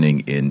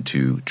transitioning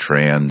into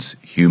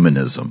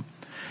transhumanism.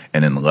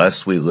 And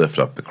unless we lift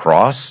up the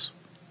cross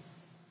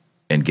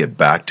and get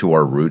back to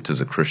our roots as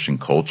a Christian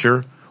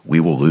culture, we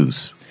will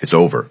lose. It's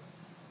over.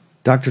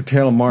 Dr.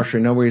 Taylor Marshall,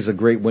 you know where he's a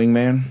great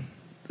wingman?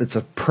 It's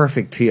a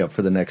perfect tee up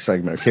for the next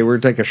segment. Okay, we're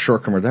going to take a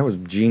short commercial. That was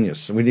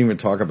genius. We didn't even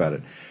talk about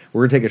it.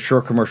 We're going to take a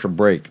short commercial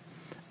break.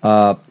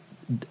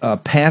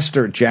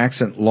 Pastor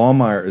Jackson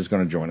Lawmeyer is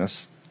going to join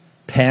us.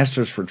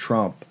 Pastors for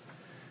Trump.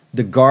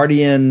 The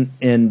Guardian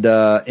and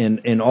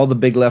all the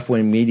big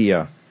left-wing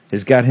media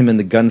has got him in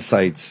the gun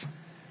sights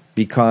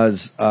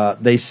because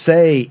they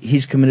say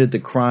he's committed the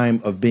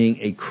crime of being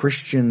a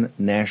Christian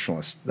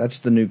nationalist. That's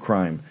the new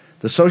crime.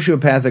 The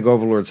sociopathic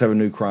overlords have a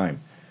new crime.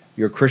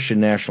 You're a Christian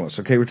nationalist.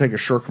 Okay, we'll take a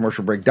short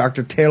commercial break.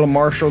 Dr. Taylor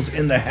Marshall's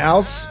in the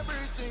house.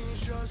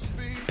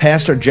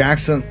 Pastor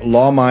Jackson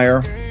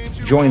Lawmeyer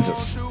joins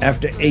us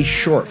after a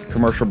short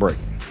commercial break.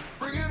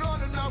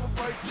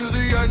 To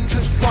the end,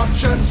 just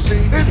watch and see.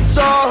 It's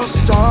all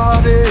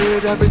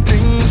started,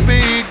 everything's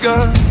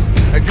begun,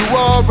 and you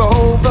are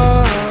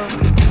over.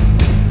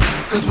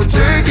 Cause we're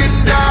taking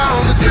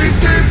down the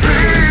CCP.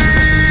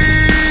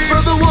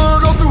 Spread the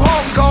word all through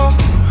Hong Kong.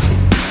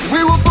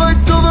 We will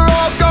fight till they're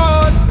all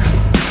gone.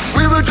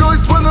 We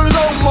rejoice when there's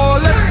no more.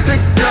 Let's take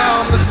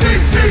down the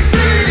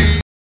CCP.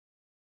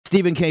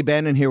 Stephen K.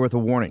 Bannon here with a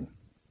warning.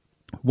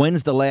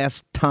 When's the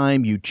last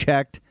time you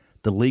checked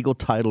the legal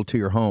title to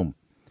your home?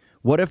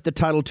 What if the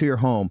title to your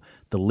home,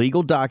 the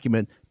legal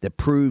document that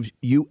proves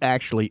you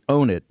actually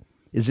own it,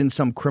 is in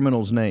some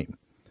criminal's name?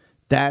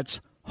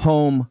 That's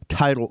home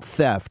title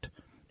theft,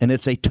 and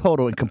it's a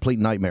total and complete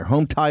nightmare.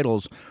 Home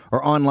titles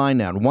are online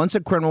now. And once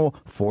a criminal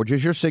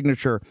forges your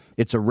signature,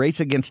 it's a race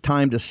against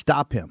time to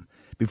stop him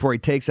before he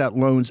takes out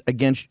loans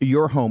against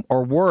your home,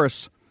 or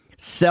worse,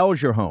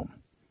 sells your home.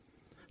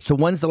 So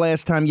when's the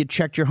last time you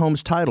checked your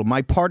home's title?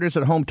 My partners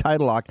at Home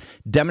Title Lock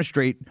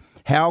demonstrate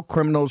how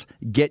criminals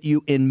get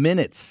you in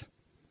minutes.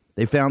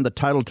 They found the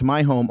title to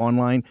my home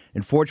online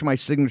and forged my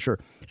signature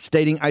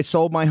stating I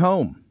sold my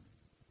home.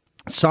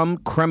 Some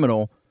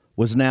criminal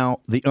was now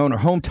the owner.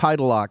 Home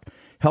Title Lock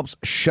helps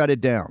shut it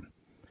down.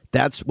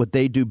 That's what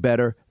they do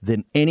better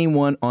than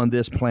anyone on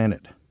this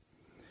planet.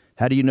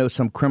 How do you know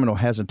some criminal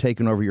hasn't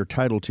taken over your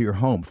title to your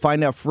home?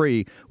 Find out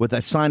free with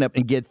a sign up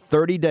and get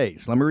 30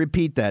 days. Let me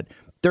repeat that.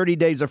 30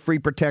 days of free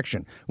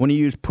protection when you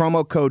use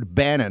promo code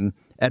Bannon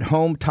at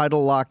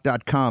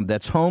HomeTitleLock.com.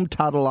 That's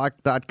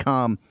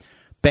HomeTitleLock.com.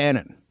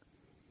 Bannon.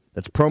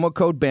 That's promo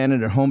code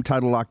Bannon at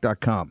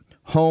HomeTitleLock.com.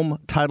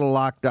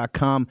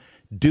 HomeTitleLock.com.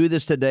 Do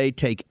this today.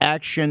 Take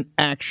action,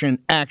 action,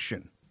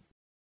 action.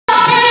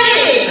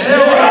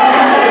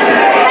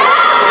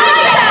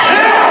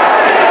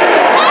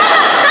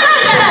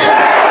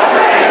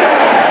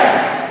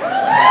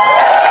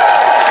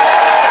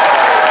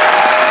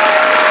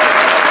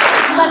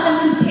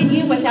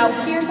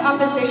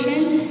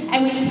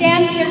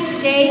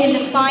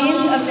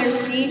 defiance of their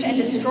siege and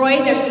destroy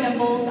their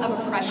symbols of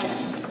oppression.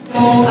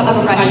 Symbols of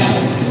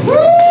oppression.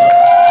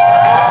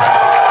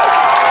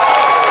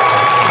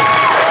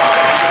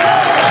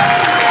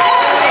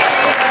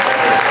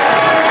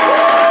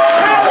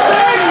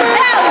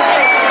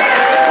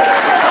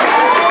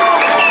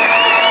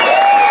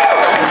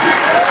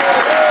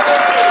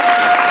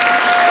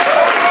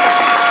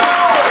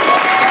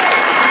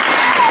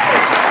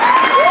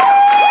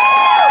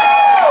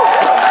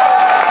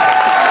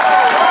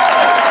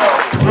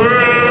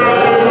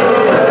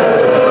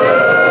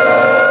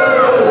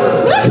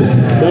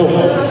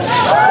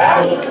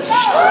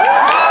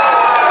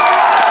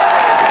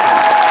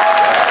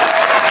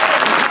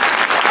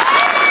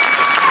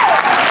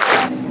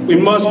 We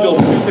must build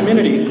a new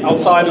community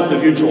outside of the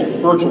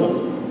virtual.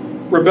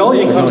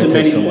 Rebellion comes in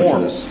many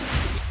forms.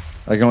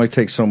 I can only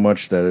take so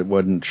much that it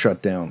wasn't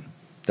shut down.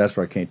 That's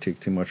why I can't take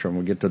too much from.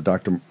 We'll get to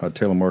Dr.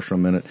 Taylor Marshall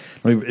in a minute.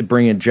 Let me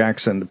bring in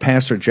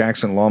Pastor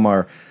Jackson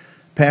Lawmeyer.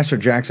 Pastor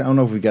Jackson, I don't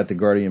know if we got the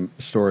Guardian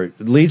story.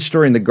 The lead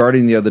story in the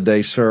Guardian the other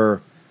day,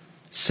 sir,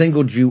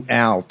 singled you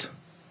out,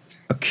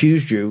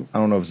 accused you. I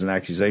don't know if it's an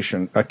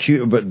accusation, but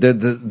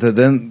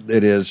then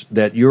it is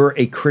that you're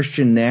a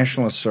Christian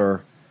nationalist,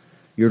 sir.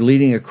 You're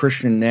leading a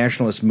Christian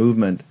nationalist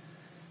movement,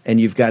 and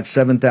you've got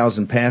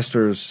 7,000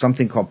 pastors,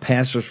 something called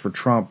Pastors for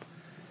Trump,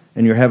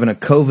 and you're having a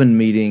Coven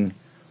meeting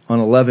on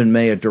 11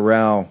 May at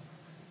Doral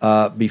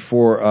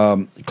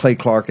before Clay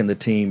Clark and the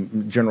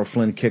team, General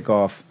Flynn, kick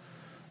off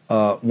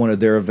one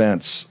of their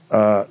events.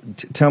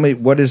 Tell me,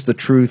 what is the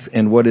truth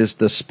and what is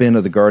the spin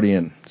of the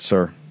Guardian,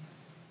 sir?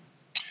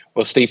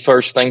 Well, Steve,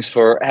 first, thanks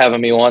for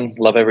having me on.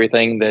 Love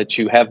everything that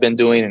you have been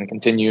doing and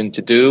continuing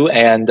to do.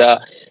 And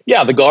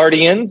the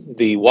Guardian,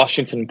 the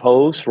Washington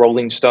Post,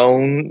 Rolling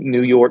Stone,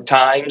 New York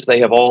Times,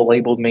 they have all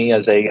labeled me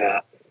as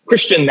a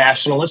Christian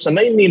nationalist, and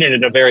they mean it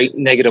in a very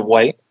negative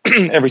way.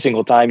 Every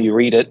single time you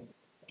read it,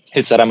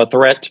 it's that I'm a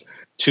threat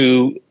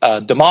to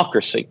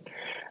democracy.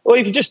 Well,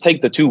 if you just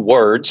take the two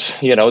words,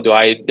 do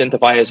I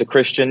identify as a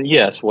Christian?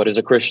 Yes. What is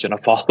a Christian? A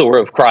follower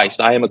of Christ.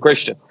 I am a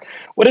Christian.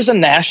 What is a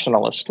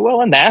nationalist?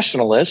 Well, a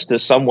nationalist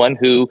is someone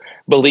who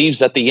believes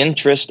that the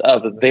interest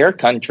of their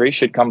country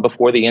should come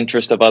before the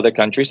interest of other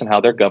countries and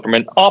how their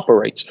government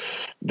operates.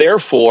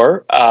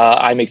 Therefore,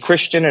 I'm a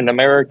Christian and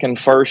American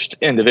first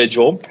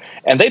individual,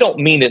 and they don't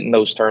mean it in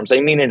those terms.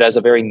 They mean it as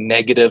a very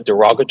negative,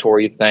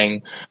 derogatory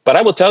thing. But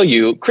I will tell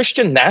you,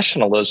 Christian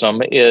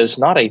nationalism is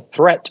not a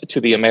threat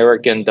to the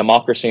American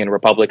democracy and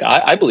republic.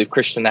 I believe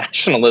Christian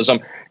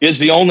nationalism is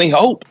the only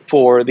hope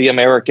for the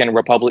American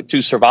republic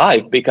to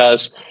survive,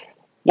 because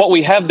what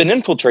we have been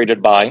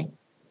infiltrated by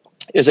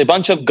is a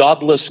bunch of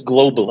godless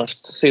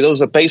globalists. See,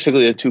 those are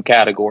basically the two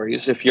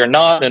categories. If you're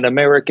not an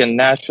American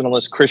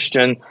nationalist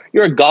Christian,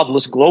 you're a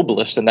godless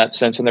globalist in that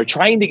sense. And they're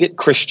trying to get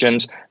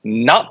Christians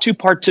not to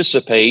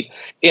participate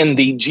in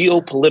the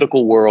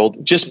geopolitical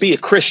world. Just be a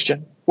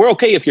Christian. We're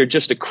okay if you're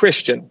just a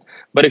Christian.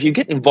 But if you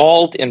get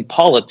involved in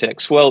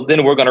politics, well,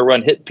 then we're going to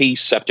run hit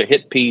piece after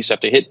hit piece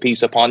after hit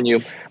piece upon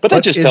you. But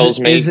that just tells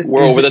me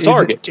we're over the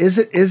target.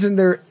 Isn't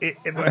there?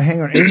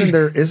 Hang on.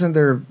 Isn't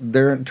there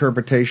their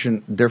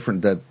interpretation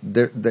different?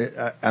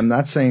 That I'm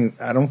not saying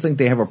I don't think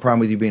they have a problem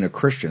with you being a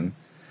Christian,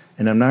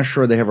 and I'm not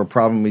sure they have a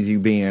problem with you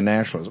being a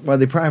nationalist. Well,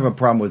 they probably have a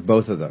problem with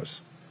both of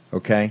those.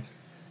 Okay,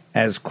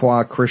 as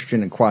qua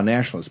Christian and qua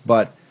nationalist,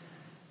 but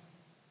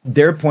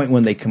their point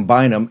when they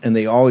combine them, and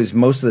they always,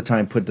 most of the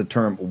time, put the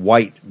term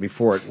white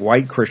before it,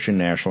 white Christian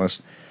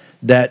nationalist,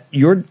 that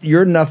you're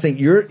nothing,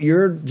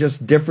 you're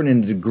just different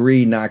in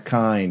degree, not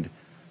kind,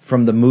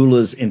 from the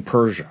mullahs in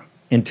Persia,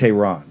 in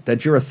Tehran.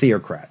 That you're a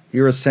theocrat.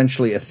 You're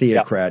essentially a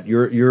theocrat.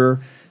 Yeah.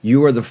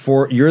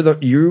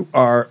 You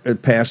are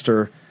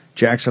Pastor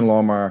Jackson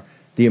Lawmeyer,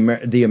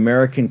 the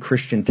American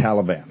Christian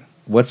Taliban.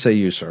 What say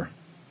you, sir?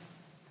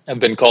 I've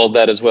been called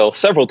that as well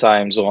several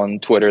times on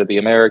Twitter, the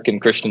American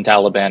Christian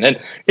Taliban. And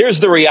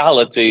here's the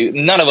reality.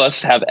 None of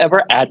us have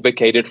ever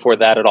advocated for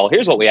that at all.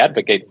 Here's what we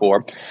advocate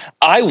for.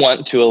 I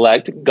want to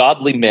elect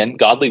godly men,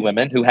 godly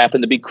women who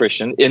happen to be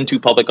Christian into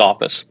public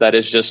office. That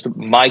is just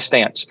my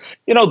stance.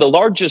 The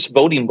largest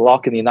voting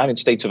bloc in the United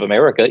States of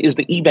America is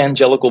the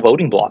evangelical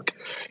voting bloc.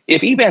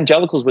 If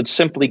evangelicals would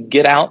simply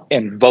get out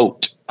and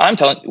vote, I'm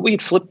telling you,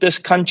 we'd flip this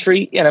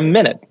country in a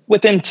minute.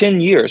 Within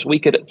 10 years, we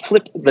could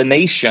flip the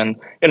nation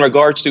in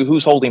regards to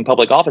who's holding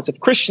public office. If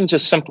Christians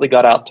just simply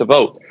got out to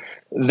vote,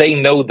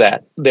 they know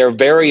that. They're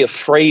very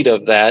afraid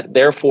of that.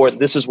 Therefore,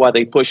 this is why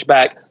they push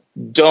back.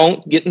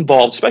 Don't get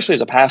involved, especially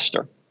as a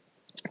pastor.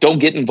 Don't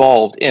get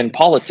involved in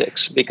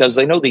politics because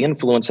they know the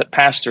influence that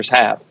pastors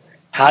have.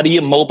 How do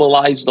you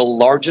mobilize the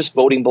largest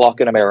voting bloc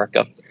in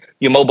America?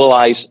 You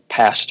mobilize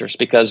pastors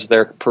because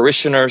their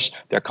parishioners,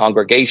 their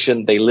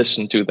congregation, they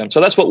listen to them. So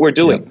that's what we're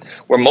doing. Yep.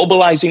 We're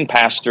mobilizing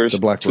pastors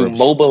to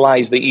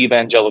mobilize the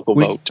evangelical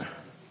vote.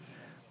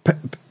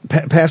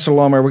 Pastor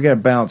Lawmeyer, we got to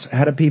bounce.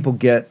 How do people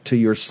get to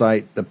your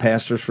site, the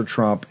Pastors for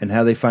Trump, and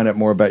how they find out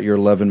more about your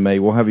 11 May?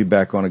 We'll have you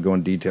back on and go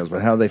in details,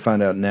 but how do they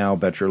find out now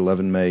about your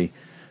 11 May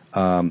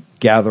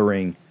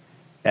gathering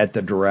at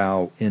the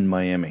Doral in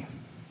Miami?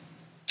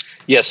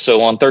 Yes,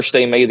 so on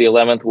Thursday, May the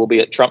 11th, we'll be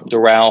at Trump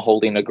Doral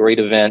holding a great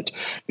event.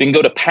 You can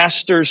go to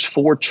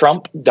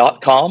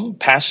pastorsfortrump.com,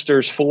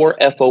 pastors4,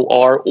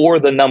 F-O-R, or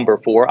the number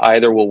 4,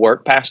 either will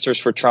work,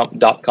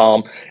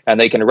 pastorsfortrump.com, and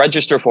they can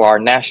register for our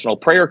national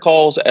prayer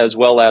calls as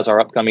well as our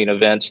upcoming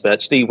events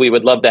that, Steve, we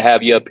would love to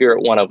have you appear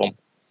at one of them.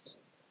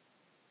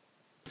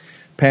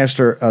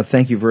 Pastor,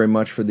 thank you very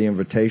much for the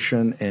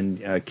invitation,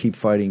 and keep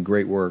fighting.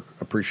 Great work.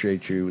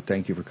 Appreciate you.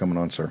 Thank you for coming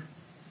on, sir.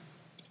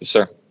 Yes,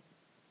 sir.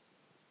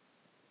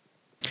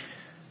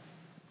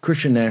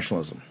 Christian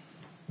nationalism.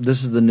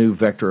 This is the new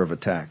vector of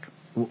attack.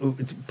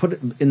 Put it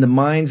in the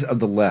minds of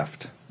the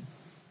left.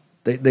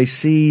 They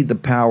see the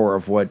power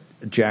of what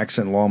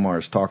Jackson Lamar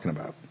is talking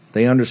about.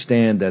 They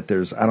understand that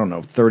there's,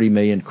 30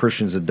 million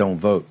Christians that don't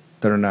vote,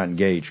 that are not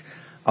engaged.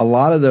 A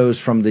lot of those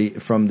from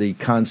the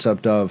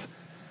concept of,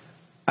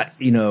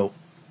 I'm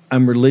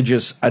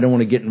religious, I don't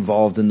want to get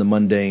involved in the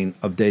mundane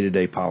of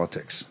day-to-day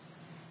politics.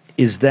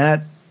 Is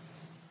that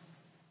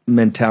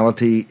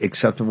mentality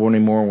acceptable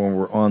anymore when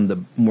we're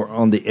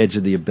on the edge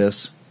of the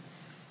abyss?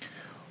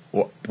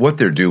 Well, what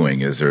they're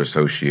doing is they're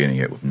associating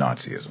it with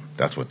Nazism.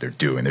 That's what they're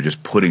doing. They're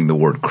just putting the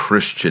word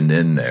Christian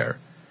in there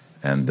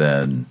and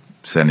then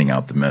sending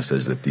out the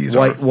message that these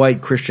are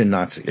white Christian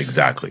Nazis.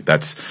 Exactly.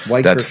 That's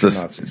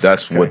Nazis.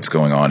 Okay. What's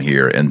going on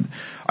here. And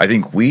I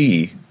think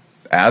we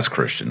as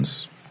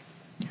Christians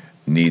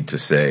need to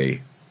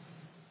say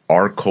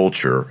our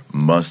culture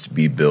must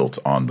be built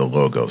on the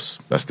logos.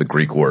 That's the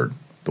Greek word.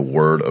 The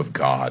Word of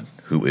God,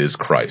 who is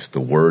Christ.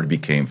 The Word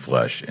became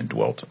flesh and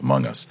dwelt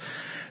among us.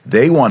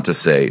 They want to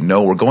say,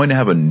 no, we're going to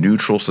have a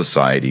neutral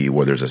society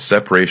where there's a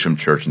separation of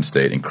church and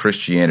state, and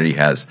Christianity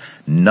has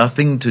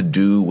nothing to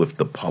do with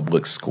the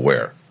public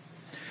square.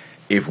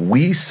 If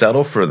we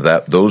settle for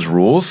those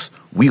rules,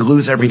 we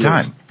lose every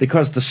time.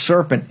 Because the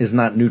serpent is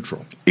not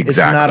neutral. Exactly. It's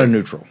not a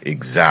neutral.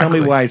 Exactly.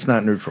 Tell me why it's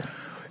not neutral.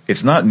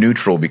 It's not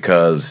neutral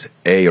because,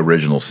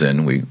 original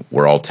sin,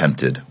 we're all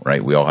tempted,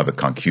 right? We all have a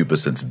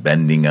concupiscence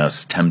bending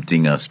us,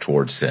 tempting us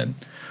towards sin.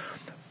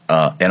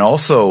 And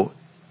also,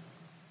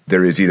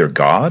 there is either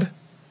God,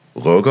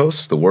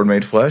 logos, the Word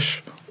made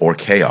flesh, or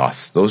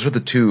chaos. Those are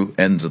the two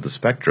ends of the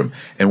spectrum.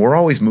 And we're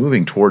always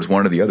moving towards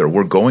one or the other.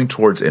 We're going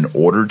towards an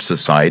ordered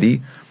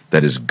society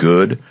that is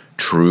good,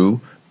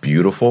 true,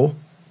 beautiful,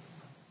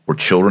 where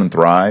children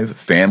thrive,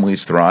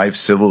 families thrive,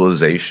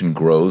 civilization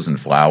grows and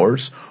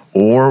flowers,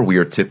 or we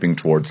are tipping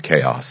towards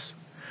chaos,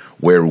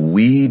 where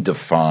we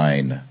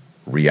define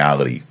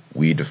reality,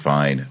 we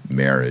define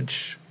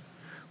marriage,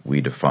 we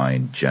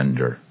define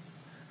gender,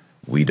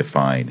 we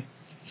define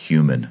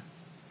human,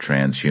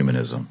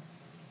 transhumanism.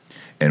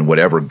 And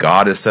whatever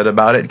God has said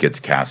about it gets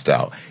cast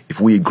out.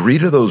 If we agree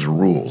to those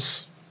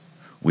rules,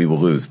 we will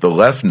lose. The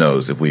left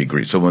knows if we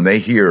agree. So when they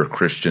hear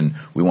Christian,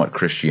 we want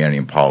Christianity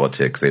in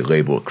politics, they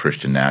label it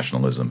Christian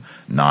nationalism,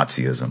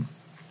 Nazism.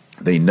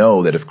 They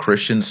know that if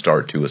Christians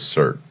start to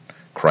assert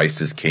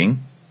Christ is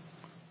king,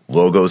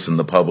 logos in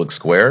the public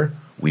square,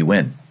 we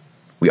win.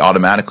 We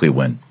automatically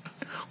win.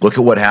 Look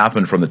at what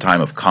happened from the time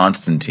of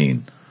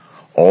Constantine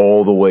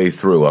all the way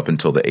through up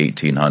until the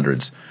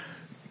 1800s.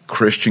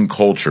 Christian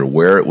culture,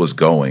 where it was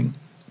going,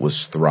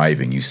 was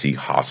thriving. You see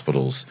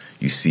hospitals,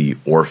 you see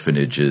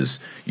orphanages,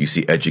 you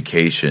see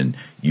education,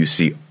 you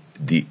see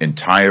the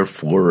entire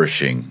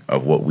flourishing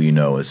of what we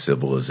know as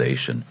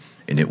civilization.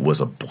 And it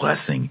was a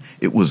blessing.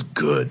 It was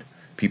good.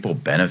 People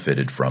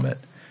benefited from it.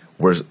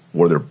 Were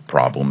there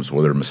problems?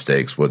 Were there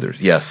mistakes?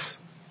 Yes,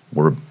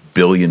 we're a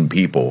billion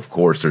people. Of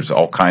course, there's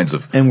all kinds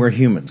of... And we're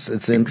humans.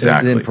 It's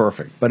exactly.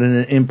 Imperfect. But in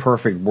an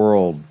imperfect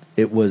world,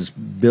 it was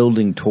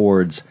building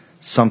towards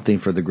something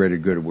for the greater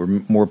good, where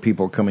more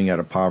people are coming out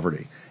of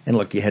poverty. And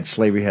look, you had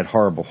slavery, you had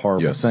horrible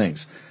yes.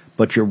 things.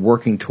 But you're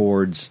working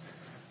towards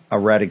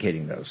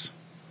eradicating those.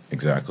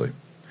 Exactly.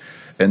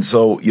 And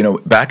so,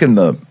 back in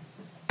the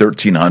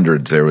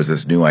 1300s, there was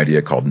this new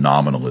idea called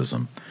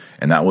nominalism.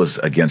 And that was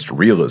against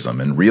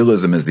realism. And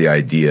realism is the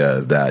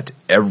idea that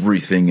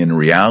everything in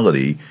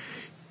reality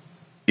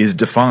is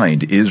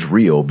defined, is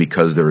real,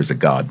 because there is a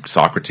God.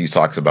 Socrates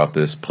talks about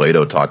this.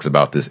 Plato talks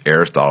about this.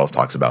 Aristotle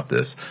talks about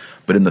this.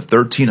 But in the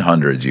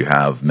 1300s, you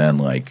have men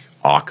like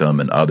Occam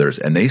and others,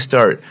 and they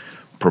start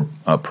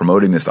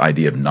promoting this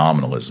idea of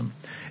nominalism.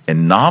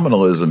 And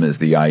nominalism is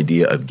the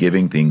idea of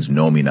giving things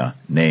nomina,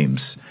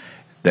 names,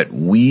 that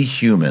we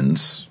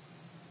humans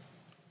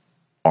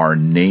are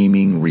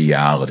naming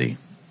reality.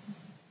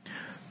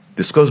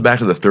 This goes back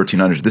to the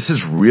 1300s. This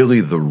is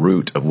really the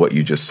root of what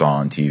you just saw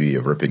on TV,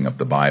 of ripping up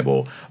the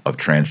Bible, of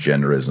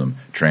transgenderism,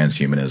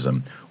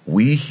 transhumanism.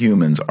 We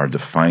humans are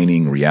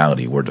defining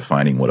reality. We're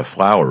defining what a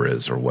flower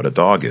is, or what a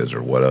dog is,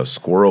 or what a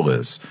squirrel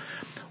is.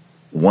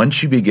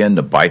 Once you begin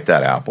to bite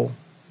that apple,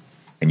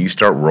 and you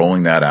start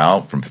rolling that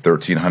out from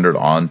 1300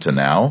 on to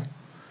now,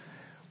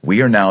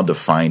 we are now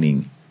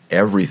defining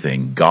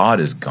everything. God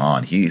is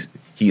gone. He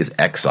is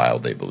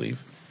exiled, they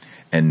believe.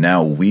 And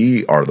now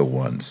we are the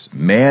ones.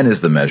 Man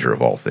is the measure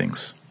of all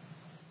things,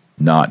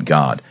 not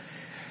God.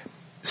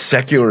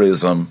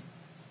 Secularism,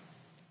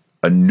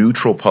 a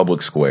neutral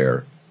public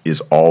square,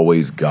 is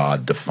always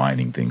God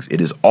defining things.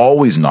 It is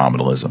always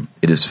nominalism.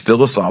 It is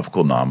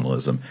philosophical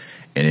nominalism,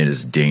 and it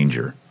is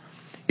danger.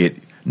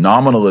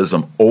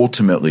 Nominalism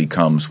ultimately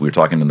comes, we were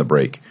talking in the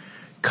break,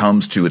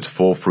 comes to its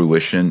full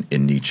fruition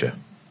in Nietzsche.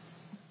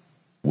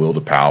 Will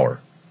to power.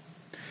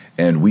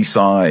 And we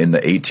saw in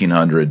the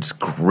 1800s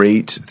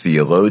great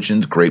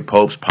theologians, great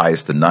popes,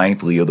 Pius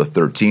IX, Leo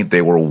XIII,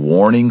 they were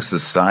warning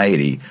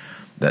society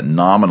that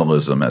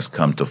nominalism has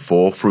come to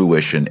full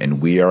fruition,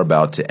 and we are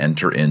about to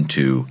enter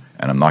into,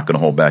 and I'm not going to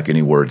hold back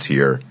any words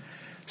here,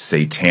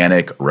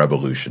 satanic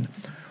revolution.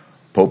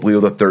 Pope Leo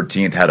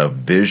XIII had a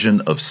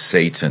vision of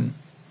Satan,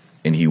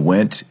 and he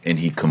went and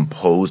he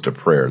composed a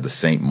prayer, the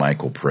St.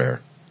 Michael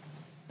prayer,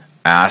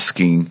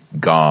 asking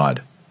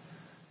God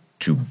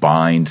to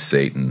bind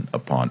Satan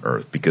upon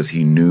earth, because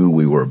he knew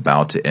we were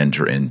about to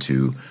enter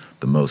into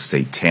the most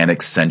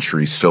satanic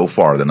century so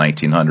far, the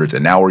 1900s,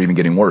 and now we're even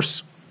getting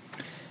worse.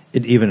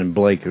 Even in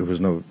Blake, there was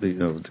no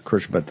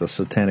question about the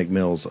satanic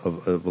mills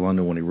of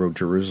London when he wrote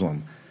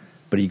Jerusalem.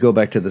 But you go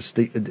back to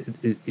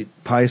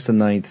Pius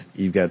IX,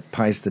 you've got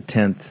Pius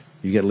X,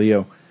 you get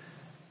Leo.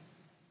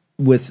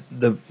 With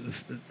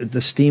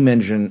the steam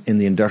engine in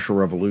the Industrial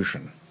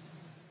Revolution,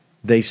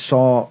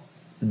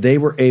 they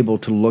were able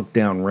to look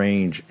down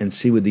range and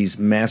see with these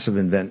massive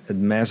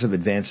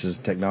advances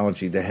in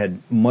technology that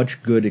had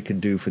much good it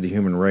could do for the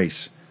human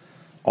race.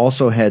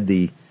 Also had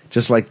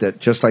just like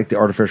the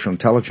artificial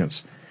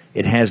intelligence,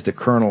 it has the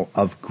kernel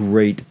of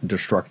great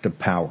destructive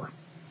power.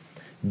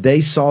 They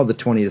saw the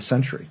 20th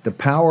century, the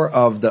power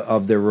of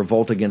their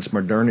revolt against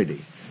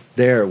modernity.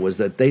 There was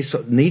that they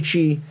saw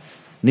Nietzsche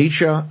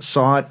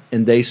saw it,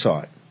 and they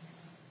saw it,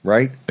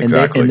 right?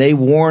 Exactly. And they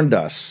warned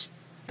us.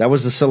 That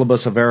was the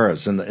syllabus of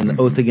eras and the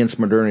oath against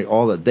modernity,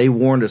 all that. They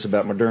warned us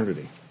about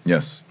modernity.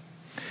 Yes.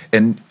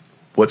 And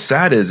what's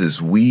sad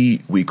is we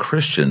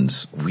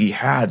Christians, we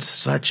had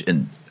such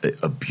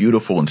a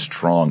beautiful and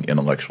strong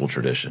intellectual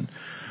tradition.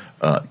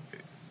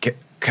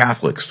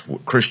 Catholics,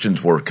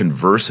 Christians were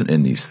conversant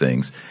in these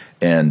things.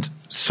 And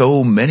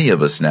so many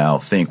of us now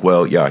think,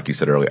 well, yeah, like you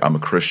said earlier, I'm a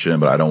Christian,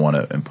 but I don't want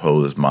to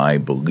impose my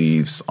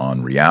beliefs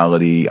on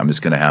reality. I'm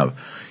just going to have,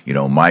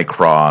 my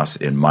cross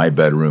in my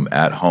bedroom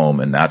at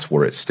home, and that's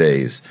where it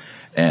stays.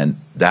 And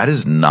that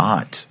is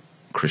not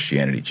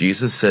Christianity.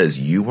 Jesus says,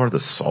 you are the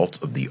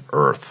salt of the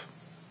earth.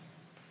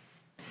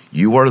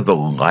 You are the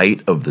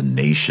light of the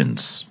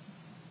nations.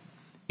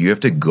 You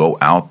have to go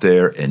out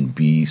there and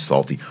be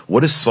salty.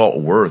 What is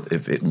salt worth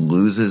if it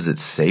loses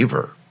its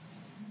savor?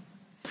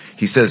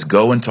 He says,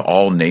 go into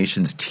all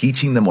nations,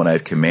 teaching them what I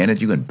have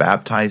commanded you and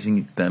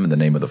baptizing them in the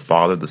name of the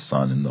Father, the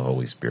Son, and the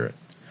Holy Spirit.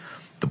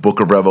 The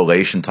book of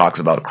Revelation talks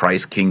about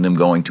Christ's kingdom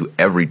going to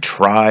every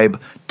tribe,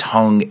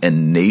 tongue,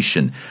 and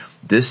nation.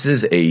 This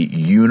is a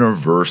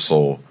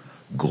universal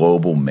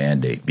global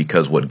mandate,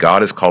 because what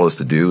God has called us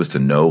to do is to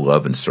know,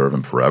 love, and serve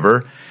him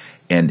forever.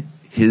 And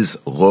his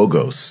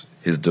logos,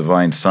 his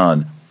divine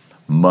Son,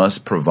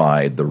 must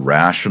provide the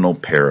rational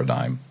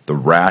paradigm, the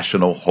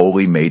rational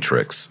holy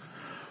matrix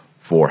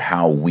for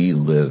how we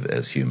live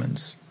as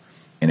humans.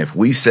 And if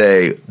we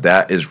say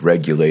that is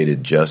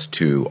regulated just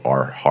to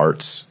our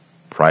hearts,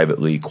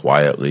 privately,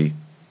 quietly,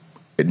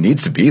 it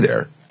needs to be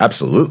there,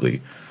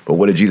 absolutely. But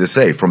what did Jesus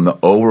say? From the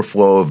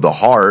overflow of the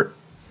heart,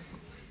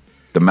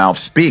 the mouth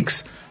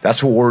speaks.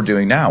 That's what we're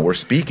doing now. We're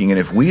speaking, and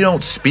if we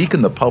don't speak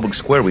in the public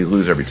square, we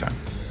lose every time.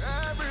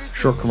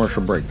 Short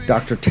commercial break.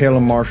 Dr.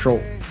 Taylor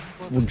Marshall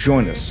will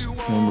join us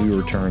when we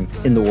return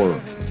in the War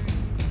Room.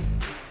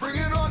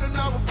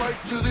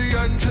 To the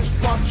end,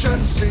 just watch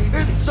and see.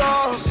 It's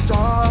all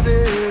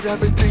started,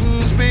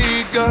 everything's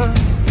begun,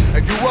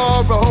 and you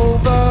are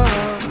over.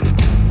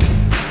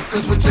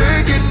 Cause we're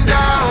taking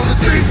down the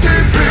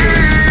CCP.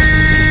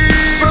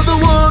 Spread the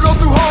word all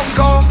through Hong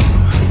Kong.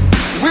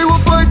 We will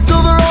fight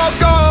till they're all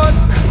gone.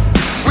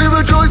 We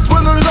rejoice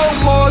when there's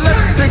no more.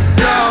 Let's take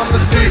down the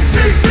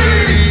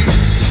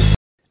CCP.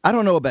 I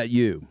don't know about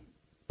you.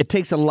 It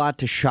takes a lot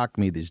to shock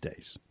me these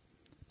days.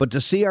 But to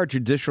see our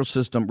judicial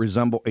system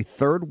resemble a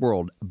third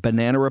world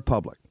banana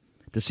republic,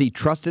 to see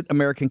trusted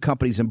American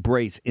companies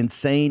embrace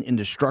insane and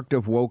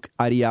destructive woke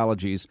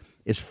ideologies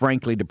is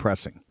frankly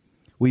depressing.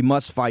 We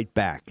must fight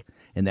back,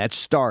 and that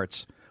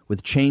starts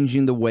with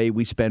changing the way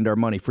we spend our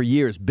money. For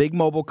years, big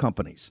mobile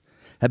companies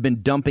have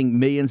been dumping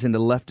millions into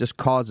leftist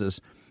causes,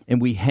 and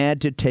we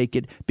had to take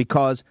it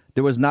because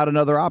there was not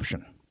another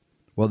option.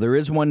 Well, there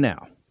is one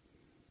now.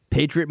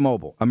 Patriot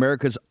Mobile,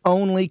 America's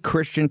only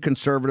Christian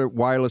conservative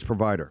wireless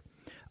provider,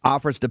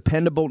 offers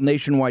dependable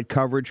nationwide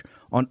coverage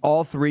on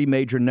all three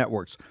major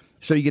networks,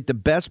 so you get the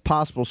best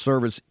possible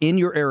service in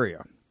your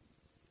area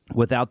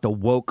without the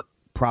woke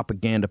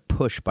propaganda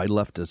push by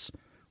leftists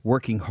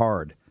working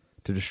hard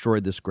to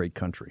destroy this great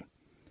country.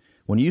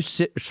 When you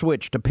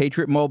switch to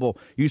Patriot Mobile,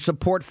 you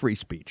support free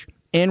speech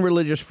and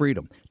religious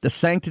freedom, the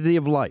sanctity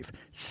of life,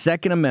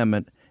 Second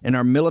Amendment, and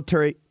our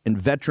military and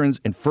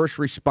veterans and first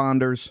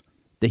responders,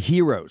 the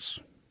heroes.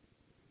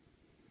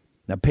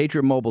 Now,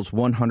 Patriot Mobile's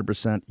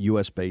 100%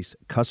 U.S.-based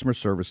customer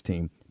service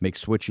team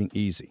makes switching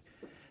easy.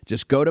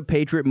 Just go to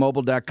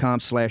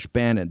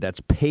patriotmobile.com/Bannon. That's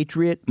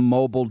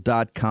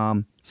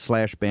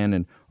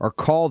patriotmobile.com/Bannon, or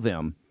call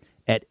them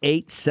at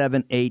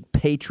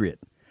 878-PATRIOT.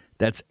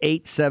 That's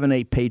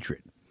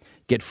 878-PATRIOT.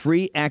 Get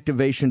free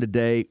activation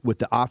today with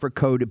the offer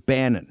code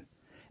Bannon.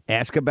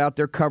 Ask about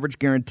their coverage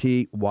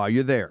guarantee while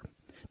you're there.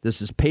 This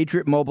is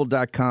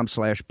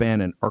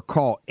patriotmobile.com/Bannon, or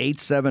call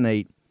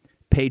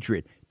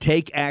 878-PATRIOT.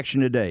 Take action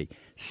today.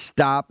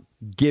 Stop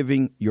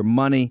giving your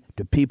money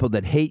to people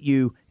that hate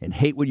you and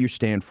hate what you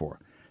stand for.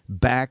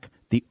 Back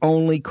the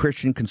only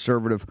Christian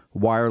conservative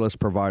wireless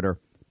provider,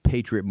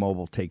 Patriot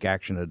Mobile. Take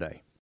action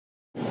today.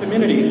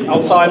 Community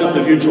outside of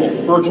the virtual.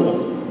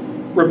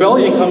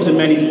 Rebellion comes in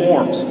many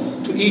forms,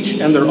 to each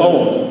and their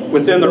own,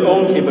 within their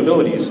own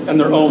capabilities and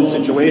their own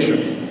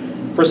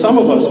situation. For some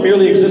of us,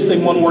 merely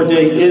existing one more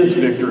day is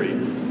victory.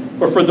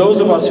 But for those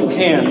of us who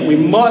can, we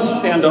must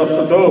stand up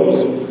for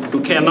those who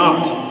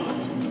cannot.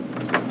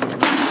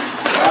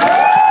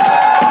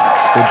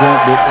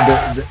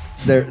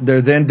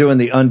 They're then doing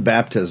the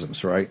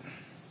unbaptisms, right?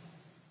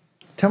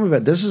 Tell me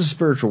about this. Is a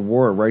spiritual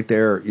war right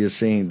there. You're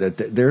seeing that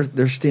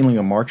they're stealing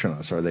a march on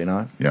us, are they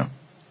not? Yeah.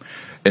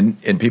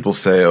 And people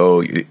say,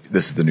 oh,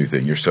 this is the new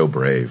thing. You're so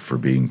brave for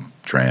being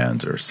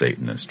trans or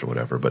Satanist or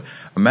whatever. But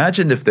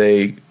imagine if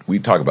we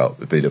talk about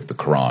if they'd have the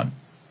Quran,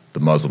 the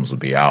Muslims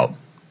would be out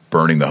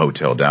burning the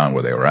hotel down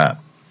where they were at.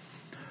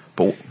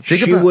 But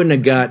she'd have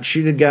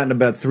gotten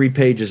about 3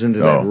 pages into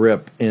that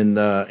rip. And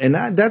I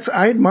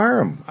admire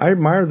them. I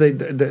admire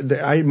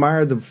I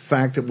admire the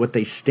fact that what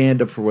they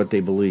stand up for what they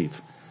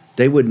believe.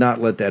 They would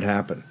not let that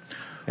happen.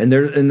 And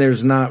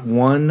there's not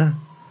one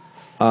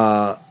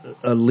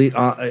elite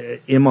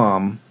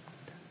imam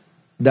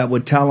that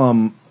would tell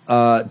them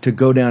to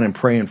go down and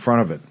pray in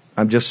front of it.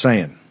 I'm just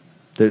saying.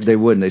 They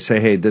wouldn't. They say,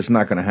 hey, this is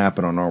not going to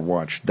happen on our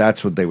watch.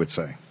 That's what they would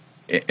say.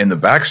 And the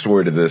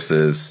backstory to this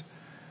is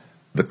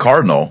the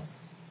cardinal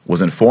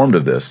was informed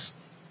of this.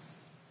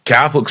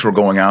 Catholics were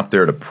going out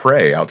there to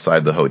pray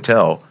outside the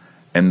hotel,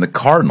 and the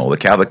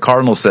Catholic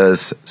cardinal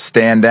says,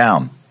 stand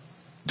down,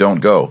 don't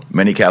go.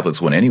 Many Catholics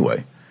went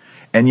anyway.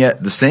 And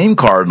yet the same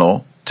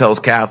cardinal tells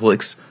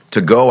Catholics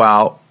to go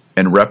out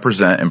and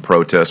represent and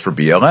protest for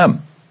BLM.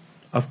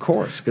 Of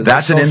course.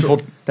 That's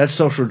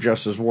social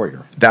justice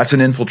warrior. That's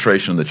an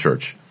infiltration of the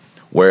church.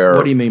 Where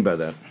what do you mean by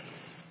that?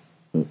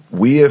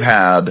 We have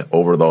had,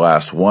 over the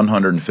last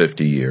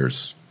 150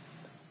 years,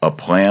 a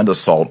planned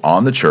assault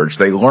on the church.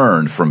 They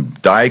learned from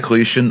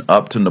Diocletian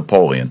up to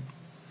Napoleon.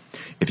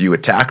 If you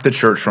attack the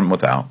church from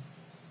without,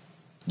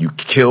 you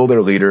kill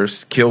their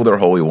leaders, kill their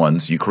holy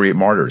ones, you create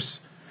martyrs.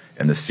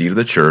 And the seed of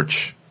the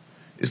church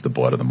is the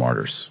blood of the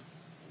martyrs.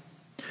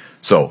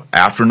 So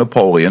after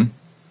Napoleon,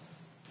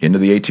 into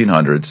the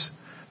 1800s,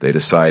 they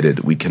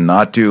decided we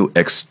cannot do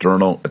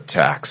external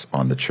attacks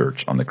on the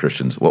church, on the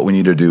Christians. What we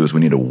need to do is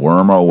we need to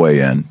worm our way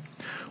in.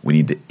 We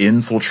need to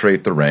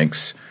infiltrate the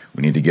ranks.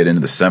 We need to get into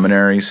the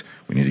seminaries.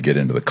 We need to get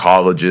into the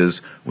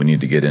colleges. We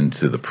need to get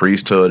into the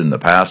priesthood and the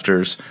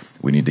pastors.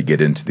 We need to get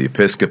into the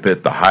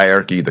episcopate, the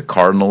hierarchy, the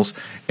cardinals.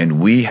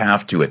 And we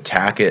have to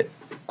attack it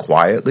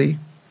quietly,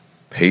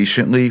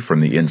 patiently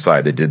from the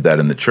inside. They did that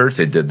in the church.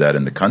 They did that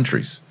in the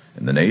countries,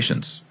 in the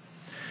nations.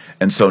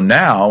 And so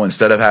now,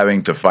 instead of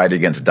having to fight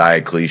against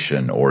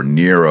Diocletian or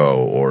Nero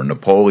or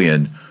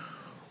Napoleon,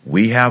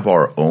 we have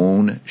our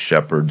own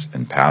shepherds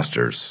and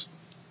pastors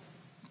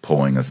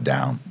pulling us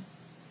down,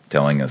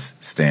 telling us,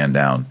 stand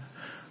down.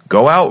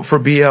 Go out for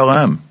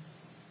BLM.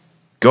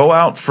 Go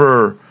out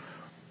for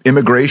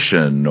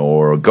immigration,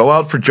 or go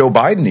out for Joe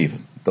Biden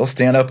even. They'll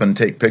stand up and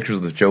take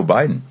pictures with Joe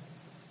Biden.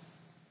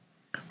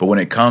 But when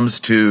it comes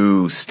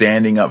to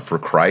standing up for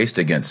Christ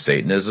against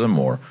Satanism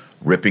or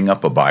ripping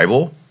up a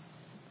Bible,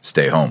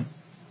 stay home.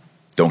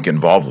 Don't get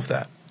involved with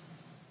that.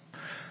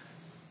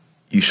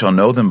 You shall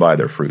know them by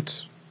their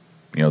fruits.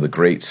 You know, the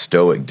great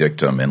Stoic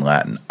dictum in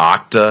Latin,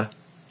 acta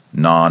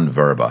non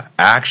verba.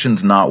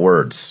 Actions, not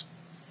words.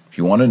 If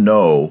you want to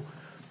know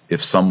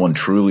if someone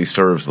truly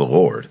serves the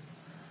Lord,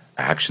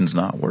 actions,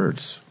 not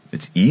words.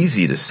 It's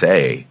easy to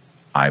say,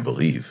 I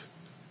believe.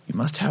 You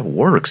must have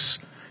works.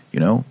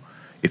 You know,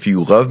 if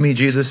you love me,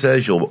 Jesus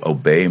says, you'll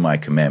obey my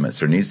commandments.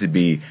 There needs to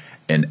be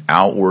an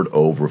outward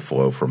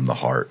overflow from the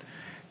heart.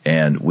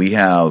 And we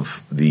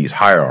have these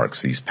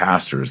hierarchs, these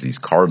pastors, these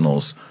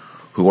cardinals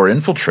who are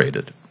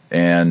infiltrated.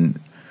 And,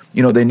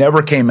 you know, they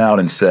never came out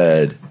and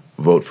said,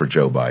 vote for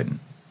Joe Biden.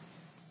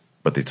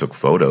 But they took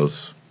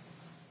photos.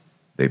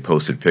 They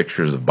posted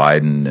pictures of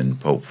Biden and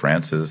Pope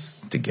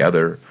Francis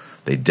together.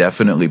 They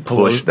definitely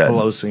pushed that.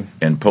 Pelosi.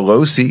 And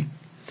Pelosi.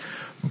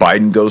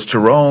 Biden goes to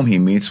Rome. He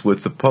meets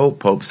with the Pope.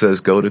 Pope says,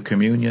 go to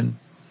communion.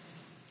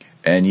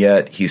 And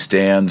yet he's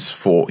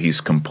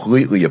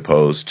completely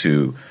opposed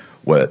to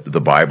what the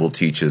Bible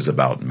teaches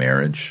about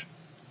marriage,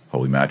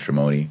 holy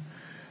matrimony,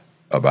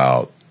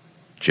 about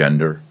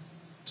gender,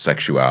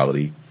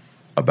 sexuality,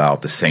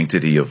 about the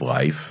sanctity of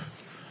life.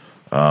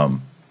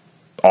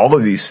 All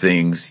of these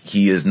things,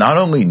 he is not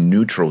only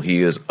neutral,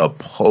 he is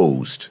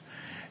opposed.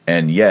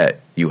 And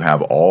yet you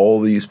have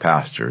all these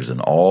pastors and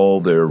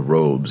all their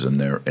robes and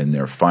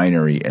their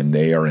finery, and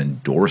they are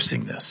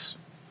endorsing this.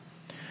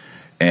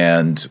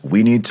 And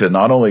we need to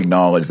not only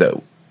acknowledge that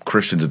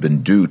Christians have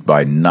been duped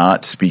by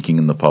not speaking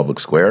in the public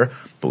square,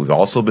 but we've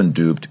also been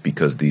duped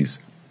because these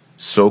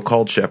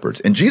so-called shepherds,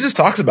 and Jesus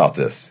talks about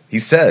this. He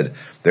said,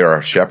 there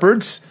are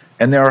shepherds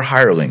and there are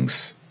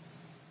hirelings,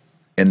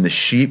 and the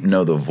sheep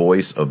know the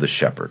voice of the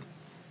shepherd.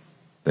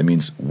 That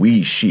means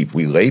we sheep,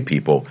 we lay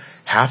people,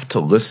 have to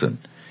listen.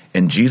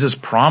 And Jesus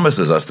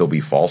promises us there'll be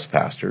false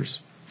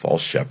pastors,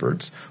 false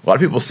shepherds. A lot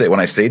of people say, when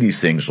I say these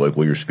things, like,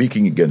 well, you're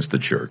speaking against the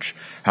church.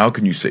 How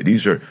can you say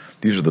these are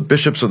the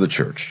bishops of the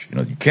church?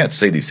 You can't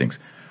say these things.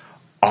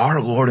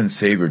 Our Lord and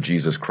Savior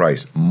Jesus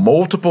Christ,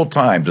 multiple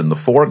times in the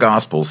 4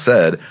 Gospels,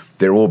 said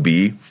there will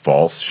be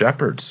false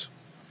shepherds,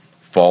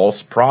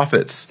 false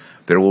prophets.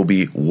 There will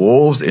be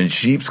wolves in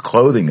sheep's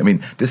clothing. I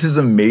mean, this is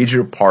a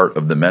major part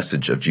of the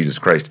message of Jesus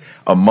Christ.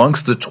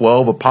 Amongst the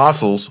 12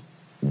 apostles,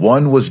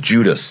 one was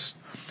Judas.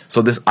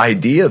 So this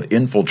idea of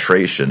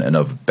infiltration and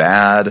of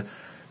bad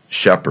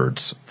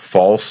shepherds,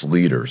 false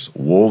leaders,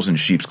 wolves in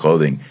sheep's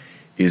clothing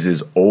is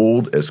as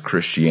old as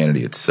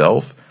Christianity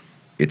itself.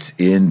 It's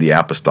in the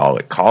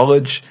apostolic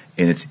college,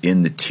 and it's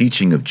in the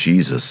teaching of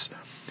Jesus.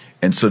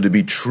 And so to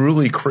be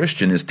truly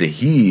Christian is to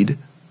heed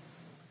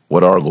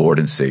what our Lord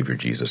and Savior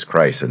Jesus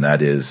Christ, and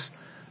that is,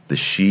 the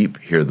sheep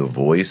hear the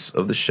voice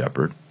of the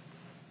shepherd.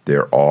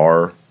 There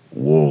are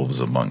wolves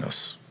among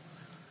us.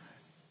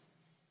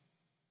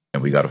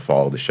 And we got to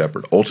follow the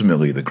shepherd.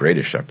 Ultimately, the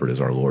greatest shepherd is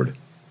our Lord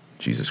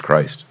Jesus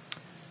Christ.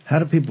 How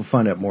do people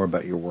find out more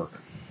about your work?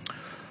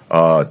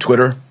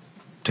 Twitter,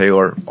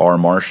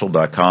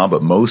 TaylorRMarshall.com,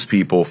 but most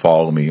people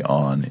follow me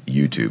on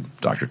YouTube,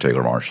 Dr.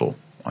 Taylor Marshall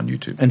on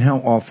YouTube. And how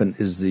often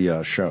is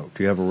the show?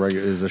 Do you have a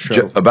regular? Is the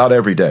show about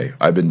every day?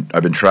 I've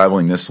been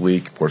traveling this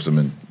week. Of course, I'm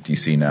in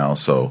DC now,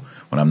 so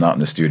when I'm not in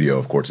the studio,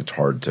 of course, it's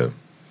hard to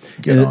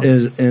get on.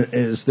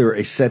 Is there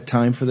a set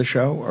time for the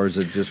show, or is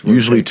it just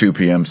usually 2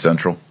 p.m.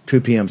 Central? 2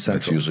 p.m. Central.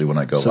 That's usually when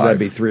I go live. So that'd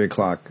be 3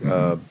 o'clock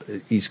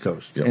East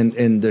Coast. Yep.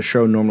 And the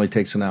show normally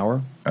takes an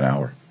hour. An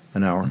hour.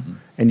 Mm-hmm.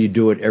 And you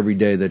do it every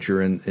day that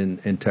you're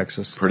in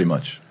Texas? Pretty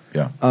much,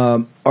 yeah.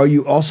 Are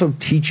you also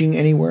teaching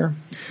anywhere?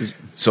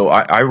 So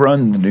I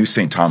run the New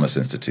St. Thomas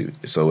Institute.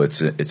 So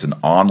it's an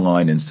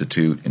online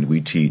institute, and we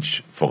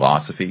teach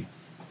philosophy,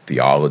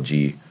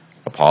 theology,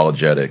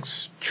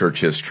 apologetics,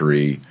 church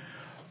history.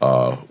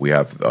 We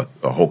have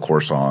a whole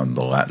course on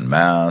the Latin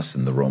Mass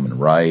and the Roman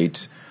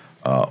Rite,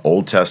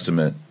 Old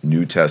Testament,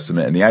 New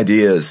Testament. And the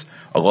idea is,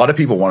 a lot of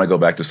people want to go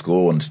back to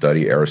school and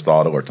study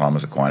Aristotle or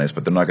Thomas Aquinas,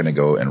 but they're not going to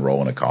go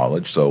enroll in a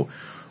college. So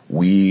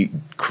we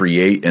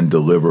create and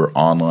deliver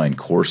online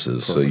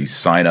courses. Perfect. So you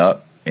sign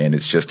up, and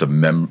it's just a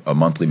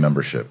monthly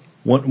membership.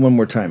 One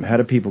more time. How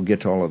do people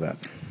get to all of that?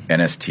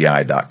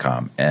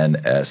 NSTI.com.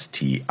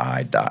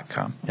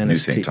 NSTI.com. New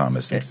St.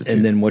 Thomas Institute.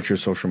 And then what's your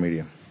social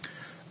media?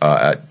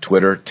 At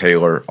Twitter,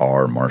 Taylor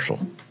R. Marshall.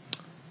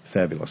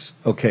 Fabulous.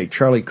 Okay,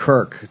 Charlie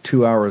Kirk,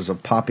 2 hours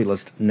of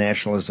populist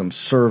nationalism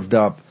served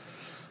up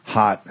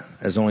hot,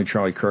 as only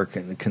Charlie Kirk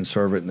can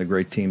serve it, and the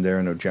great team there.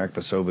 I know Jack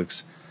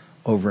Posovic's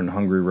over in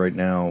Hungary right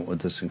now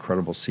with this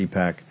incredible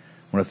CPAC. I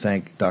want to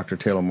thank Dr.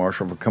 Taylor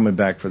Marshall for coming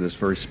back for this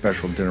very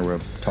special dinner.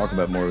 We'll talk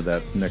about more of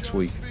that next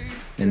week.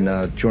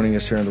 And joining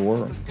us here in the War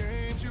Room.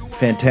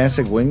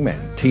 Fantastic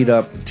wingman. Teed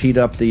up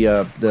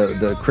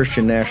the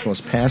Christian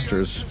nationalist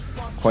pastors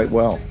quite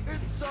well.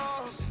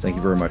 Thank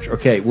you very much.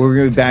 Okay, we're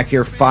going to be back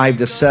here 5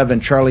 to 7.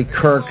 Charlie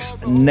Kirk's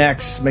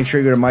next. Make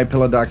sure you go to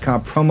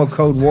MyPillow.com. Promo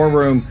code War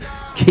Room.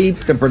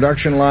 Keep the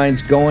production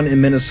lines going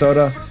in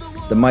Minnesota.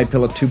 The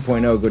MyPillow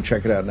 2.0. Go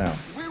check it out now.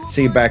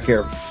 See you back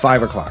here at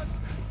 5 o'clock.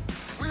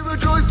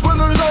 Rejoice when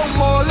there's no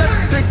more.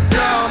 Let's take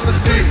down the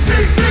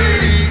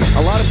CCP.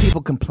 A lot of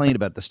people complain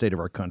about the state of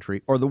our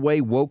country or the way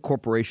woke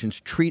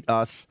corporations treat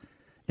us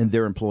and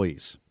their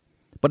employees.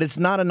 But it's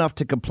not enough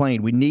to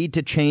complain. We need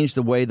to change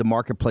the way the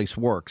marketplace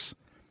works.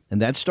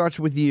 And that starts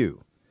with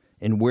you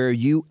and where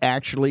you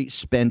actually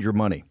spend your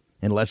money.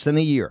 In less than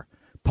a year,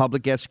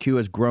 Public SQ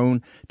has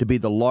grown to be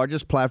the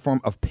largest platform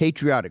of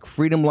patriotic,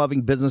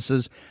 freedom-loving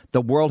businesses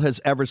the world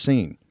has ever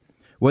seen.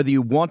 Whether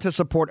you want to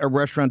support a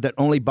restaurant that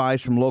only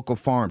buys from local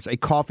farms, a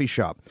coffee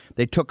shop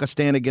that took a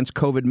stand against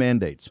COVID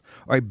mandates,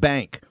 or a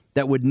bank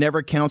that would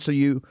never counsel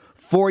you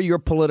for your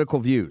political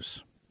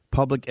views,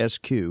 Public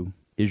SQ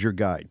is your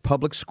guide.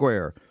 Public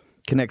Square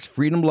connects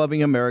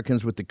freedom-loving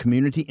Americans with the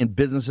community and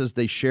businesses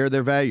they share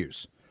their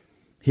values.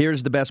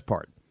 Here's the best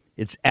part.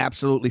 It's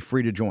absolutely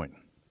free to join.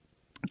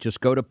 Just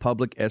go to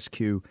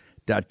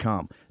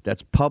publicsq.com.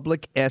 That's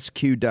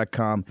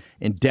publicsq.com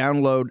and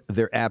download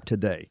their app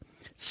today.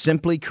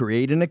 Simply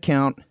create an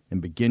account and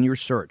begin your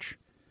search.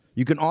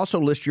 You can also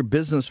list your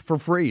business for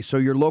free so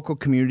your local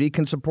community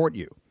can support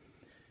you.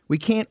 We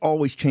can't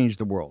always change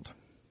the world,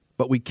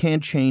 but we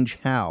can change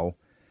how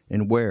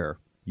and where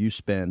you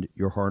spend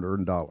your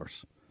hard-earned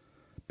dollars.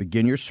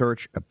 Begin your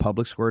search at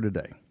Public Square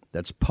today.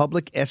 That's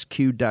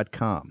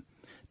publicsq.com.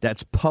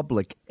 That's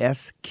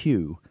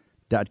publicsq.com.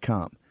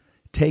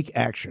 Take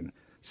action.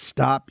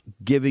 Stop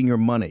giving your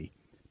money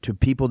to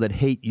people that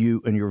hate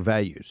you and your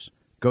values.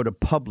 Go to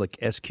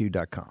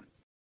publicsq.com.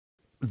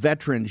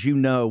 veterans, you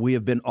know, we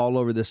have been all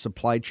over this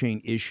supply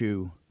chain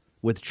issue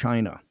with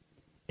China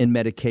and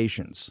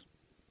medications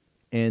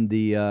and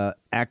the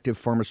active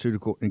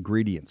pharmaceutical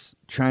ingredients.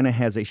 China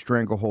has a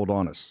stranglehold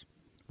on us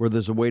where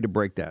there's a way to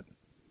break that.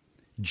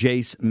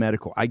 Jace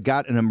Medical. I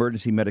got an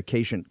emergency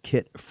medication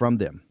kit from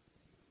them.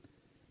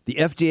 The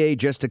FDA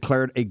just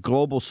declared a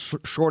global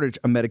shortage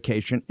of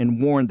medication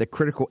and warned that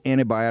critical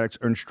antibiotics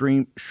are in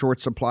extreme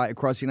short supply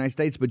across the United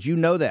States. But you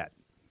know that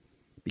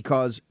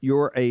because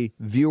you're a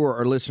viewer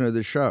or listener to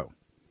the show.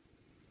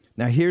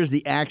 Now, here's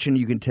the action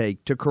you can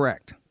take to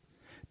correct.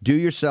 Do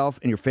yourself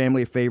and your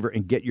family a favor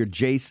and get your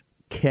Jace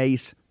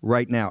case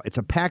right now. It's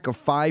a pack of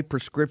 5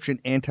 prescription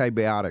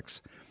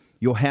antibiotics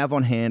you'll have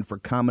on hand for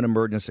common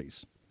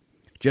emergencies.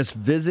 Just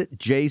visit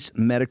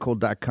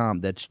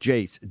jacemedical.com. That's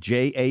Jace,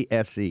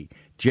 J-A-S-E,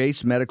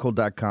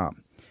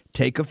 jacemedical.com.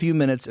 Take a few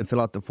minutes and fill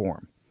out the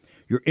form.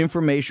 Your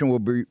information will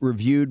be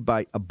reviewed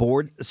by a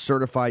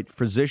board-certified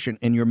physician,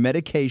 and your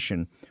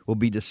medication will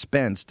be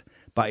dispensed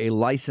by a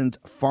licensed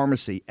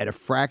pharmacy at a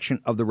fraction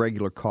of the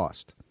regular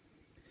cost.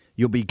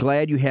 You'll be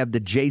glad you have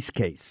the Jace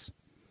case.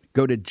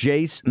 Go to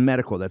Jace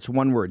Medical, that's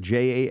one word,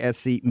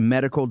 J-A-S-E,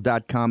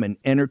 medical.com, and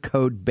enter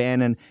code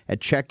Bannon at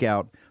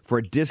checkout for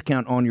a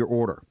discount on your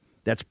order.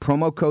 That's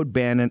promo code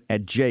Bannon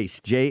at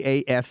Jace,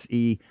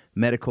 J-A-S-E,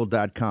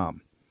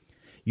 medical.com.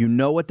 You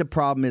know what the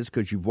problem is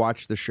because you've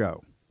watched the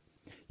show.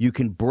 You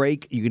can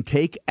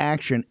take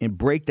action and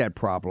break that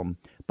problem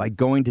by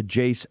going to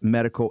Jace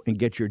Medical and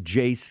get your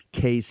Jace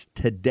case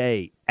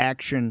today.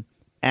 Action,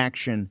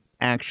 action,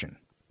 action.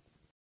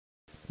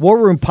 War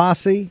Room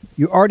Posse,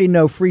 you already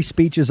know free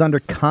speech is under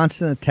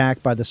constant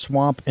attack by the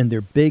swamp and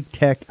their big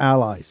tech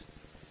allies.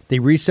 They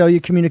resell your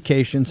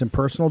communications and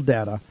personal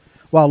data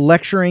while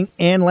lecturing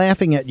and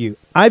laughing at you.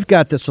 I've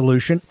got the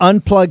solution.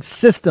 Unplug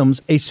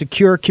Systems, a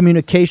secure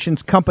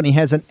communications company,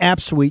 has an app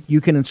suite you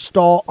can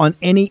install on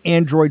any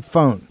Android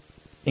phone,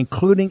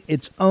 including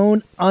its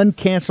own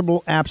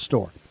uncancelable app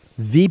store,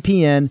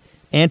 VPN,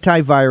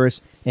 antivirus,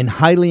 and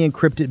highly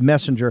encrypted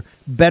messenger,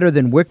 better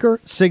than Wicker,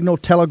 Signal,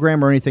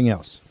 Telegram, or anything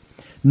else.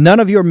 None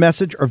of your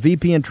message or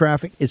VPN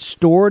traffic is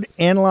stored,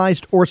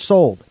 analyzed, or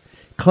sold.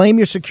 Claim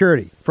your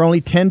security for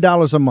only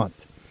 $10 a month.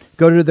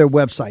 Go to their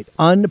website,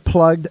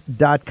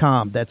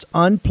 unplugged.com. That's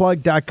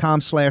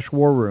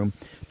unplugged.com/warroom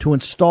to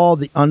install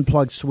the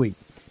Unplugged suite.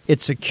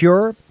 It's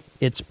secure,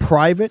 it's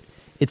private,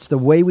 it's the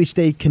way we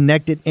stay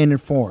connected and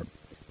informed.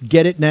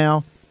 Get it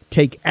now.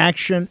 Take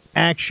action,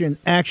 action,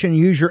 action.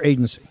 Use your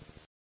agency.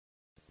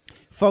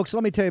 Folks,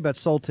 let me tell you about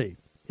Solti.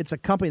 It's a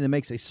company that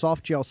makes a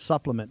soft gel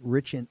supplement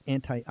rich in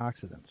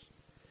antioxidants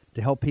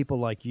to help people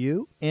like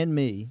you and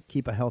me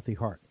keep a healthy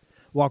heart.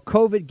 While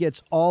COVID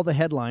gets all the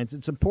headlines,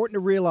 it's important to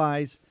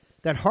realize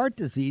that heart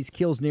disease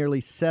kills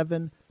nearly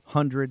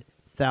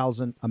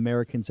 700,000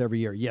 Americans every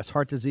year. Yes,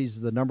 heart disease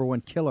is the number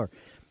one killer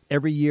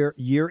every year,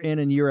 year in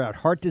and year out.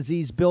 Heart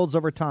disease builds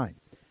over time.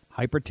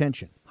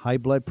 Hypertension, high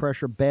blood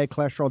pressure, bad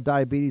cholesterol,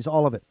 diabetes,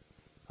 all of it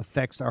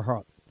affects our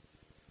heart.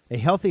 A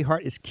healthy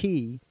heart is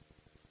key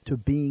to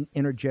being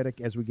energetic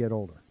as we get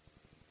older.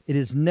 It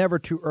is never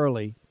too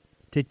early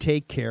to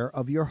take care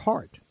of your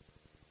heart.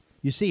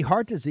 You see,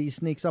 heart disease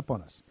sneaks up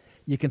on us.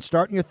 You can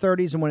start in your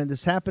 30s, and when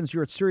this happens,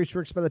 you're at serious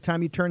risk by the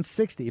time you turn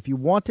 60. If you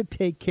want to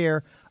take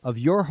care of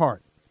your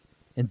heart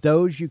and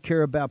those you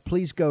care about,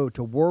 please go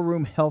to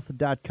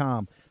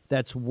warroomhealth.com.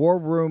 That's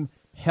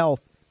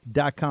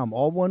warroomhealth.com.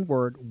 All one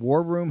word,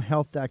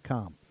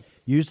 warroomhealth.com.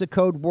 Use the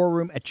code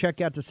WARROOM at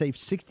checkout to save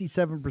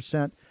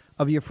 67%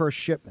 of your first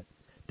shipment.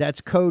 That's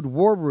code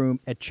WARROOM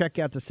at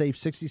checkout to save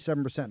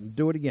 67%. And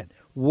do it again.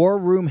 War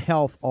Room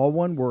Health, all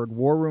one word,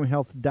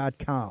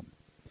 warroomhealth.com.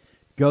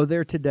 Go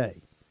there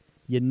today.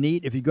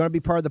 If you're going to be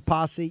part of the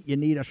posse, you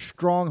need a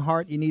strong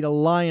heart. You need a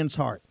lion's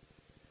heart.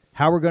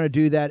 How we're going to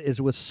do that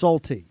is with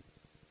Solti.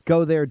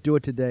 Go there, do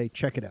it today.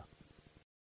 Check it out.